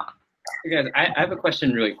up and down. Hey guys, I have a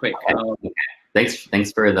question really quick.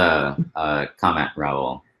 Thanks for the comment,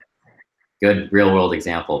 Raul. Good real world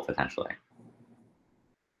example potentially.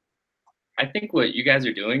 I think what you guys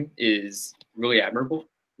are doing is really admirable.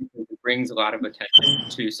 It brings a lot of attention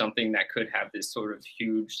to something that could have this sort of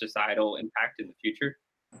huge societal impact in the future.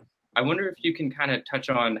 I wonder if you can kind of touch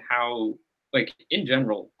on how, like in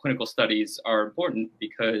general, clinical studies are important,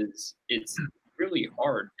 because it's really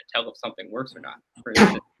hard to tell if something works or not. For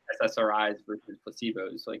instance, SSRIs versus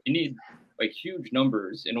placebos. Like you need like huge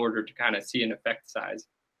numbers in order to kind of see an effect size.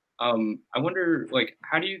 I wonder, like,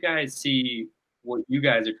 how do you guys see what you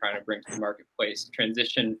guys are trying to bring to the marketplace,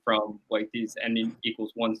 transition from like these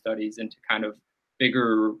N=1 studies into kind of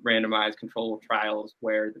bigger randomized controlled trials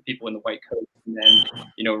where the people in the white coat can then,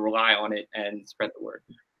 rely on it and spread the word?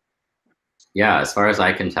 Yeah, as far as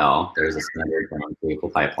I can tell, there's a standard pharmaceutical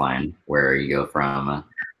pipeline where you go from a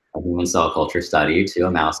human cell culture study to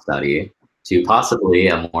a mouse study to possibly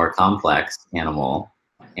a more complex animal,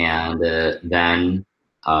 and then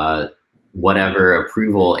whatever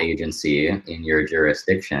approval agency in your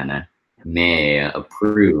jurisdiction may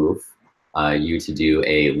approve you to do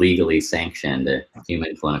a legally sanctioned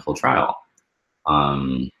human clinical trial.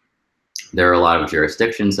 There are a lot of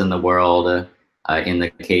jurisdictions in the world. In the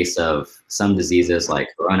case of some diseases like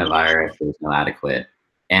coronavirus, there's no adequate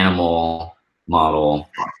animal model.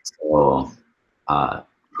 So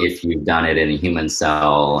if you've done it in a human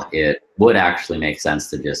cell, it would actually make sense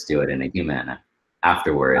to just do it in a human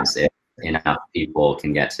afterwards, if enough people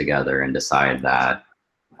can get together and decide that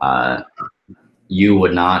you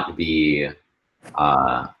would not be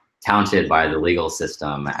counted by the legal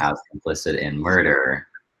system as complicit in murder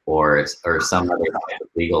or some other type of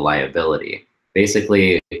legal liability.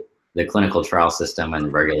 Basically, the clinical trial system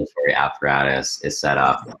and regulatory apparatus is set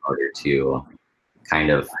up in order to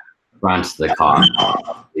kind of front the cost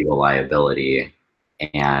of legal liability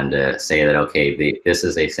and say that, okay, this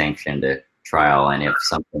is a sanctioned trial, and if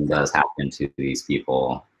something does happen to these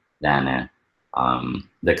people, then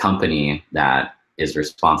the company that is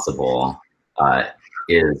responsible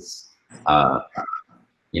is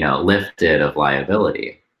lifted of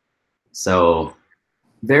liability. So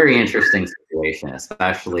very interesting situation,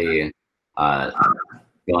 especially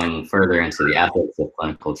going further into the ethics of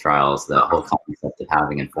clinical trials, the whole concept of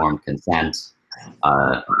having informed consent.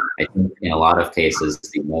 I think in a lot of cases,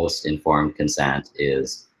 the most informed consent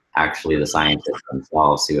is actually the scientists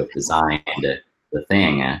themselves who have designed the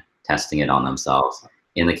thing, testing it on themselves.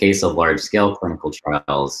 In the case of large-scale clinical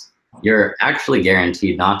trials, you're actually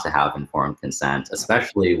guaranteed not to have informed consent,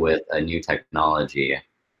 especially with a new technology.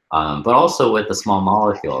 but also with the small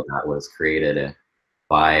molecule that was created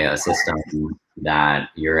by a system that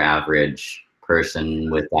your average person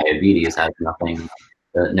with diabetes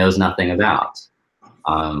knows nothing about.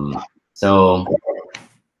 So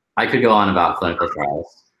I could go on about clinical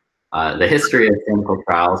trials. The history of clinical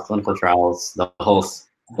trials, the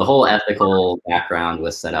whole ethical background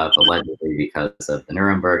was set up allegedly because of the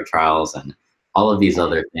Nuremberg trials and all of these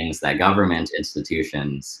other things that government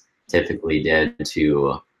institutions typically did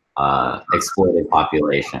to exploited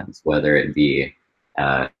populations, whether it be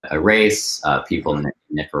a race, people in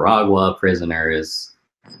Nicaragua, prisoners.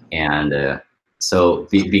 And so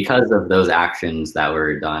because of those actions that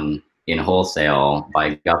were done in wholesale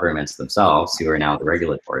by governments themselves, who are now the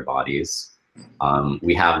regulatory bodies,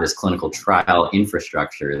 we have this clinical trial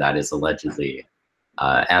infrastructure that is allegedly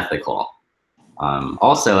ethical.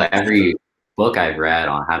 Also, every book I've read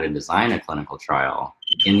on how to design a clinical trial,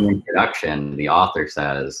 in the introduction, the author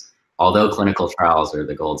says, although clinical trials are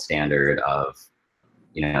the gold standard of,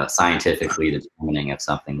 scientifically determining if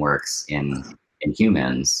something works in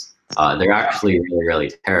humans, they're actually really,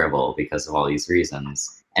 really terrible because of all these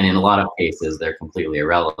reasons. And in a lot of cases, they're completely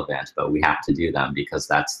irrelevant, but we have to do them because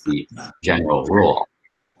that's the general rule.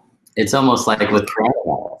 It's almost like with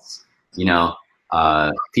coronavirus,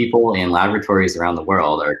 people in laboratories around the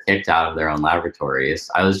world are kicked out of their own laboratories.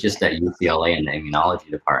 I was just at UCLA in the immunology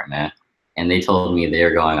department, and they told me they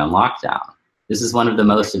are going on lockdown. This is one of the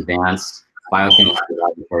most advanced biochemistry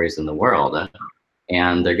laboratories in the world,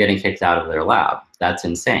 and they're getting kicked out of their lab. That's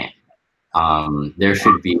insane. There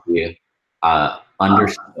should be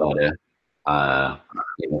understood,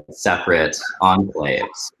 separate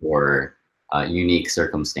enclaves or unique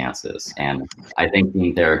circumstances. And I think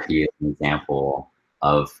gene therapy is an example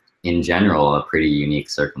of, in general, a pretty unique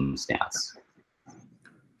circumstance.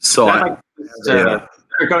 So go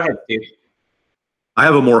ahead, Steve. I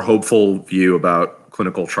have a more hopeful view about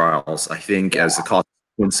clinical trials. I think as the cost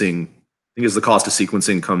of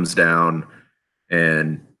sequencing comes down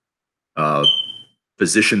and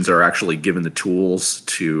physicians are actually given the tools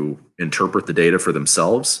to interpret the data for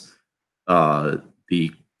themselves,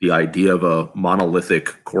 the idea of a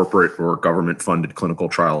monolithic corporate or government-funded clinical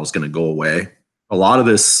trial is going to go away. A lot of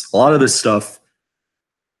this stuff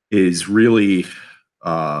is really,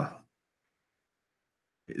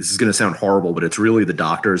 this is going to sound horrible, but it's really the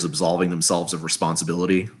doctors absolving themselves of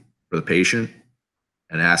responsibility for the patient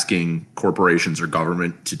and asking corporations or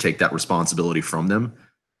government to take that responsibility from them.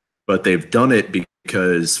 But they've done it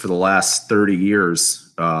because for the last 30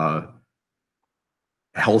 years,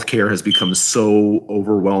 healthcare has become so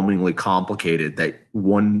overwhelmingly complicated that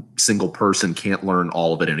one single person can't learn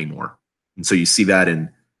all of it anymore. And so you see that in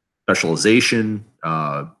specialization.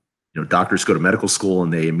 Doctors go to medical school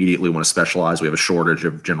and they immediately want to specialize. We have a shortage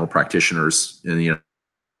of general practitioners in the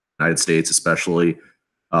United States, especially.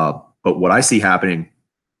 But what I see happening,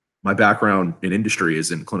 my background in industry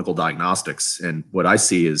is in clinical diagnostics. And what I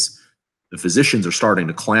see is the physicians are starting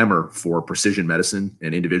to clamor for precision medicine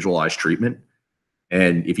and individualized treatment.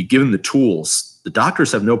 And if you give them the tools, the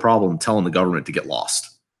doctors have no problem telling the government to get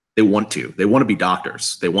lost. They want to. They want to be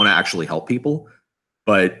doctors. They want to actually help people.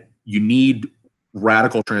 But you need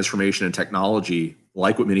radical transformation in technology,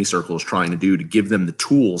 like what Minicircle is trying to do, to give them the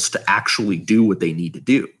tools to actually do what they need to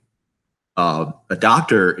do. A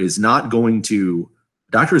doctor is not going to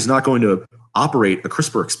operate a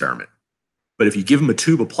CRISPR experiment. But if you give them a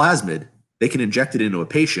tube of plasmid, they can inject it into a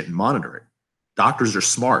patient and monitor it. Doctors are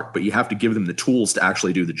smart, but you have to give them the tools to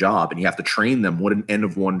actually do the job, and you have to train them what an N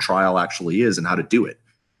of 1 trial actually is and how to do it.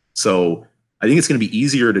 So I think it's going to be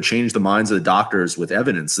easier to change the minds of the doctors with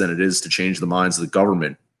evidence than it is to change the minds of the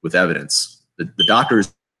government with evidence. The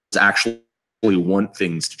doctors actually want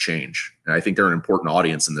things to change. And I think they're an important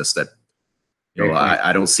audience in this that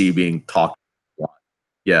I don't see being talked about.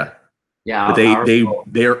 Yeah. Yeah. But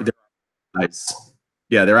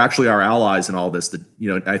they're actually our allies in all this.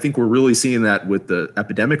 I think we're really seeing that with the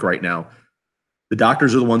epidemic right now. The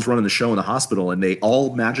doctors are the ones running the show in the hospital, and they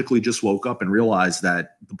all magically just woke up and realized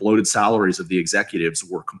that the bloated salaries of the executives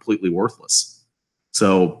were completely worthless.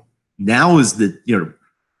 So now is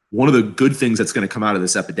one of the good things that's going to come out of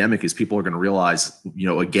this epidemic is people are going to realize,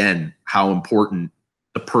 again, how important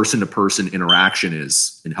the person-to-person interaction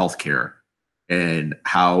is in healthcare, and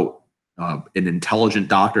how an intelligent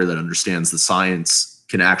doctor that understands the science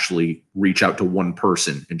can actually reach out to one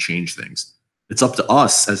person and change things. It's up to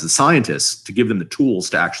us as the scientists to give them the tools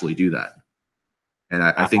to actually do that. And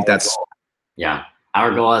I think that's... Yeah.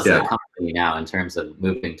 Our goal as a company now in terms of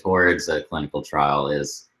moving towards a clinical trial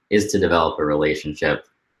is to develop a relationship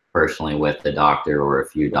personally with the doctor or a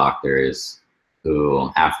few doctors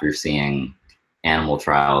who, after seeing animal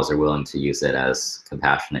trials are willing to use it as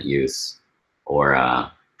compassionate use, or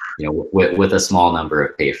with a small number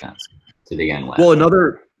of patients to begin with. Well,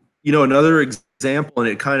 another example, and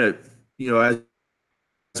it kind of,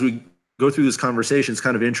 as we go through this conversation, it's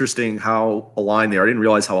kind of interesting how aligned they are. I didn't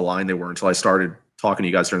realize how aligned they were until I started talking to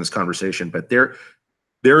you guys during this conversation. But there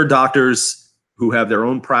are doctors who have their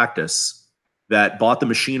own practice that bought the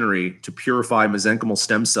machinery to purify mesenchymal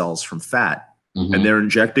stem cells from fat, and they're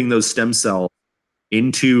injecting those stem cells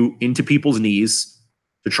into people's knees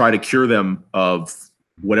to try to cure them of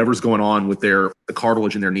whatever's going on with the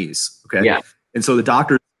cartilage in their knees. Okay. Yeah. And so the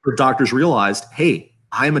doctors realized, hey,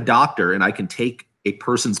 I'm a doctor and I can take a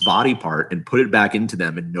person's body part and put it back into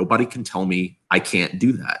them, and nobody can tell me I can't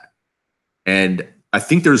do that. And I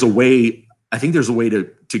think there's a way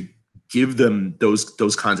to give them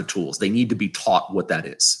those kinds of tools. They need to be taught what that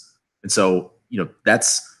is. And so,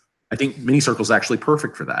 I think Minicircle is actually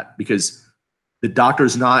perfect for that, because the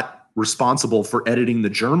doctor's not responsible for editing the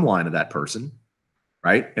germline of that person,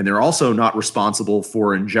 right? And they're also not responsible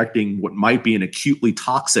for injecting what might be an acutely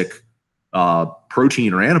toxic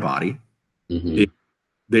protein or antibody. If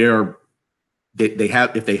they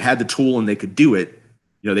had the tool and they could do it,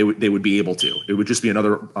 they would be able to. It would just be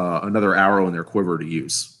another arrow in their quiver to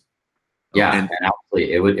use. Yeah, and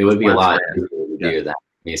actually, it would be a lot easier to do that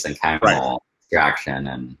mesenchymal extraction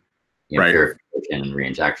and purification and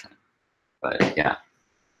reinjection. But yeah.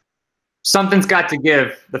 Something's got to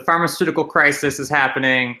give. The pharmaceutical crisis is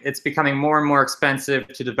happening. It's becoming more and more expensive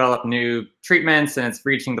to develop new treatments, and it's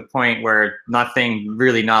reaching the point where nothing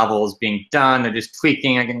really novel is being done. They're just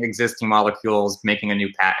tweaking existing molecules, making a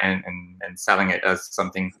new patent, and selling it as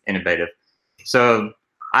something innovative. So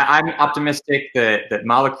I'm optimistic that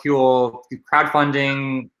molecule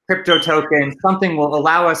crowdfunding, crypto tokens, something will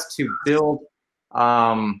allow us to build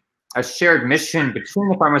a shared mission between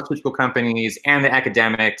the pharmaceutical companies and the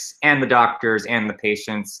academics and the doctors and the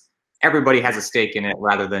patients. Everybody has a stake in it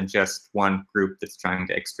rather than just one group that's trying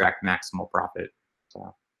to extract maximal profit.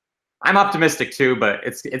 So I'm optimistic too, but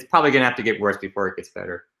it's probably gonna have to get worse before it gets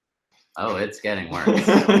better. Oh, it's getting worse.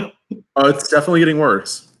 Oh, it's definitely getting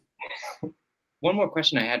worse. One more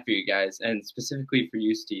question I had for you guys, and specifically for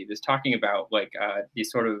you, Steve, is talking about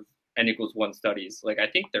these sort of N=1 studies. I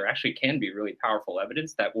think there actually can be really powerful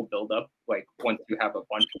evidence that will build up once you have a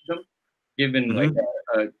bunch of them, given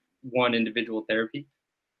a one individual therapy.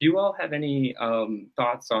 Do you all have any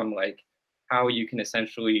thoughts on how you can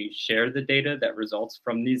essentially share the data that results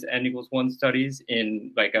from these N=1 studies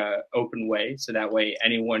in a open way, so that way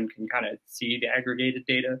anyone can kind of see the aggregated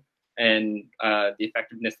data and the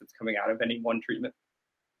effectiveness that's coming out of any one treatment?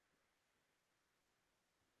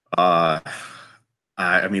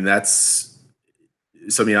 I mean, I'm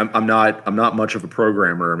not much of a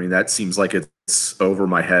programmer. I mean, that seems like it's over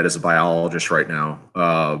my head as a biologist right now.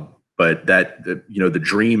 But the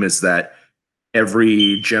dream is that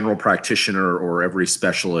every general practitioner or every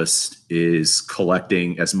specialist is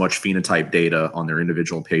collecting as much phenotype data on their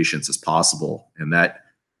individual patients as possible, and that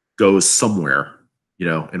goes somewhere,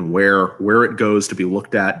 and where it goes to be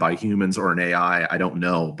looked at by humans or an AI, I don't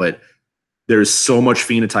know, but there's so much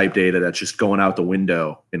phenotype data that's just going out the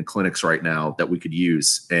window in clinics right now that we could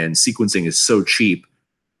use. And sequencing is so cheap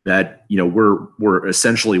that, we're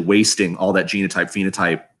essentially wasting all that genotype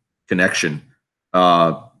phenotype connection.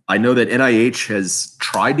 I know that NIH has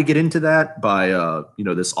tried to get into that by,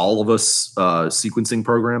 this All of Us sequencing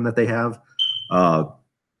program that they have.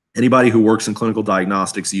 Anybody who works in clinical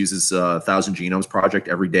diagnostics uses 1,000 Genomes Project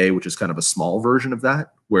every day, which is kind of a small version of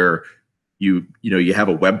that, where you have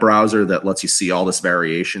a web browser that lets you see all this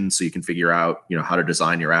variation, so you can figure out how to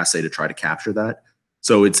design your assay to try to capture that.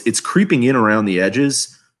 So it's creeping in around the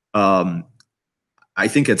edges. I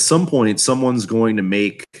think at some point someone's going to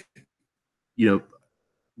make,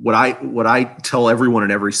 what I tell everyone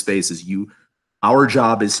in every space is our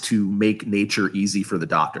job is to make nature easy for the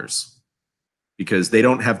doctors, because they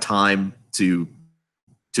don't have time to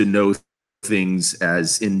know things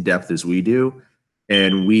as in depth as we do.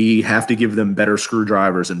 And we have to give them better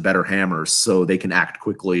screwdrivers and better hammers so they can act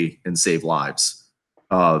quickly and save lives.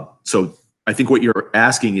 So I think what you're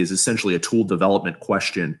asking is essentially a tool development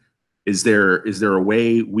question. Is there a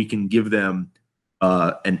way we can give them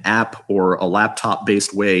an app or a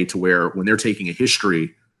laptop-based way to where when they're taking a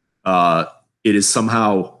history, it is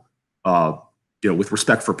somehow, with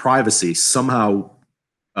respect for privacy, somehow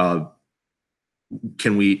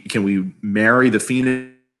can we marry the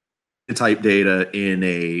phenotype data in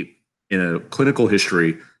a clinical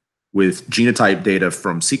history with genotype data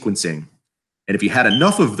from sequencing, and if you had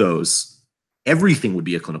enough of those, everything would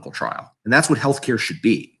be a clinical trial. And that's what healthcare should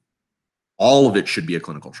be. All of it should be a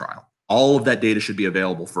clinical trial. all of that data should be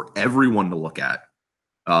available for everyone to look at.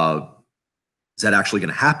 Is that actually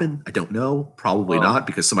going to happen? I don't know. Probably not,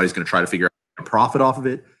 because somebody's going to try to figure out a profit off of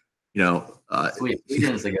it. You know,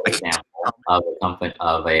 Sweden is a good example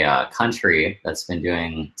of a country that's been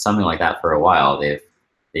doing something like that for a while.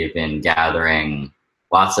 They've been gathering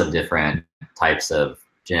lots of different types of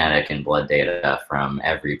genetic and blood data from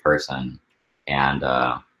every person and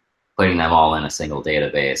putting them all in a single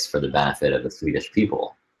database for the benefit of the Swedish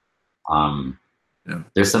people.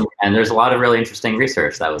 There's a lot of really interesting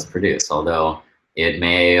research that was produced, although it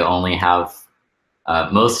may only have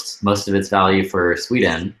most of its value for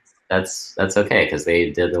Sweden. That's okay, because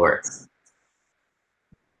they did the work.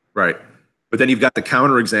 Right. But then you've got the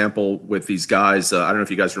counterexample with these guys. I don't know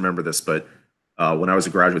if you guys remember this, but when I was a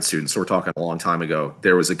graduate student, so we're talking a long time ago,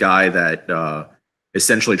 there was a guy that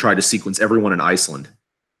essentially tried to sequence everyone in Iceland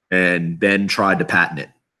and then tried to patent it.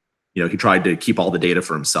 You know, he tried to keep all the data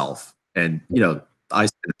for himself. And, you know,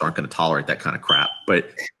 Icelanders aren't going to tolerate that kind of crap, but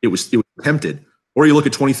it was attempted. Or you look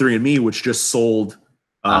at 23andMe, which just sold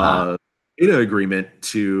data agreement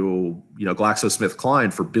to, you know,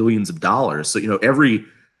 GlaxoSmithKline for billions of dollars. So, you know,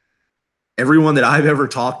 everyone that I've ever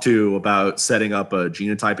talked to about setting up a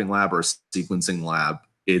genotyping lab or a sequencing lab,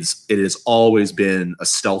 it has always been a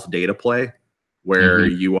stealth data play where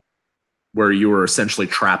you are essentially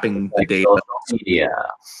trapping the data.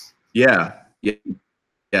 Yeah.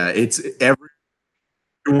 It's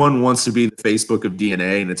everyone wants to be the Facebook of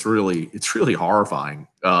DNA, and it's really horrifying.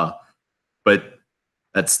 But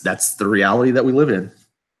that's the reality that we live in.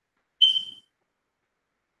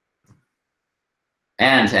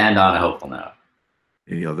 And on a hopeful note.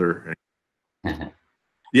 Any other?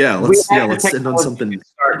 Yeah, let's end on something.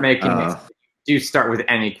 Start making. You start with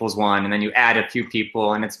n=1, and then you add a few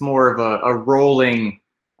people, and it's more of a rolling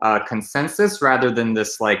consensus rather than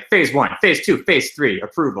this like phase 1, phase 2, phase 3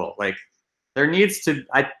 approval. Like there needs to.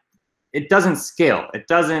 It doesn't scale. It's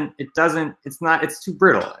too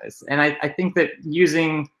brittle. And I think that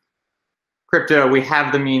using crypto, we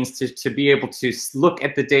have the means to be able to look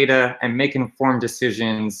at the data and make informed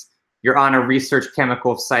decisions. You're on a research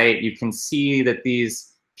chemical site. You can see that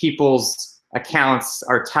these people's accounts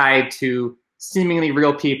are tied to seemingly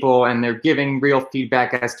real people, and they're giving real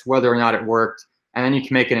feedback as to whether or not it worked. And then you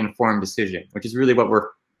can make an informed decision, which is really what we're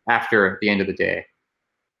after at the end of the day.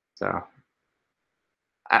 So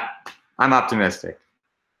I'm optimistic.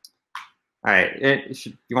 All right,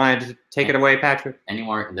 you want to take it away, Patrick?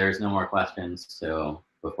 There's no more questions, so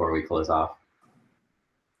before we close off.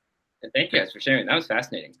 Thank you guys for sharing. That was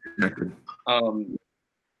fascinating.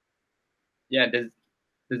 Yeah,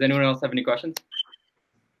 does anyone else have any questions?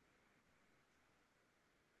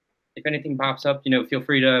 If anything pops up, you know, feel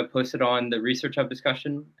free to post it on the Research Hub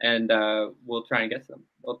discussion, and we'll try and get to them.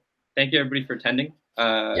 Well, thank you everybody for attending.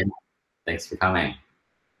 Thanks for coming.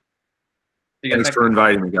 Thanks for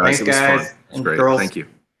inviting me, guys. Thanks, it was guys. fun. It was great. Girls. Thank you.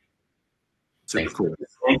 Super cool.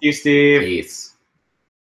 Thank you, Steve. Peace.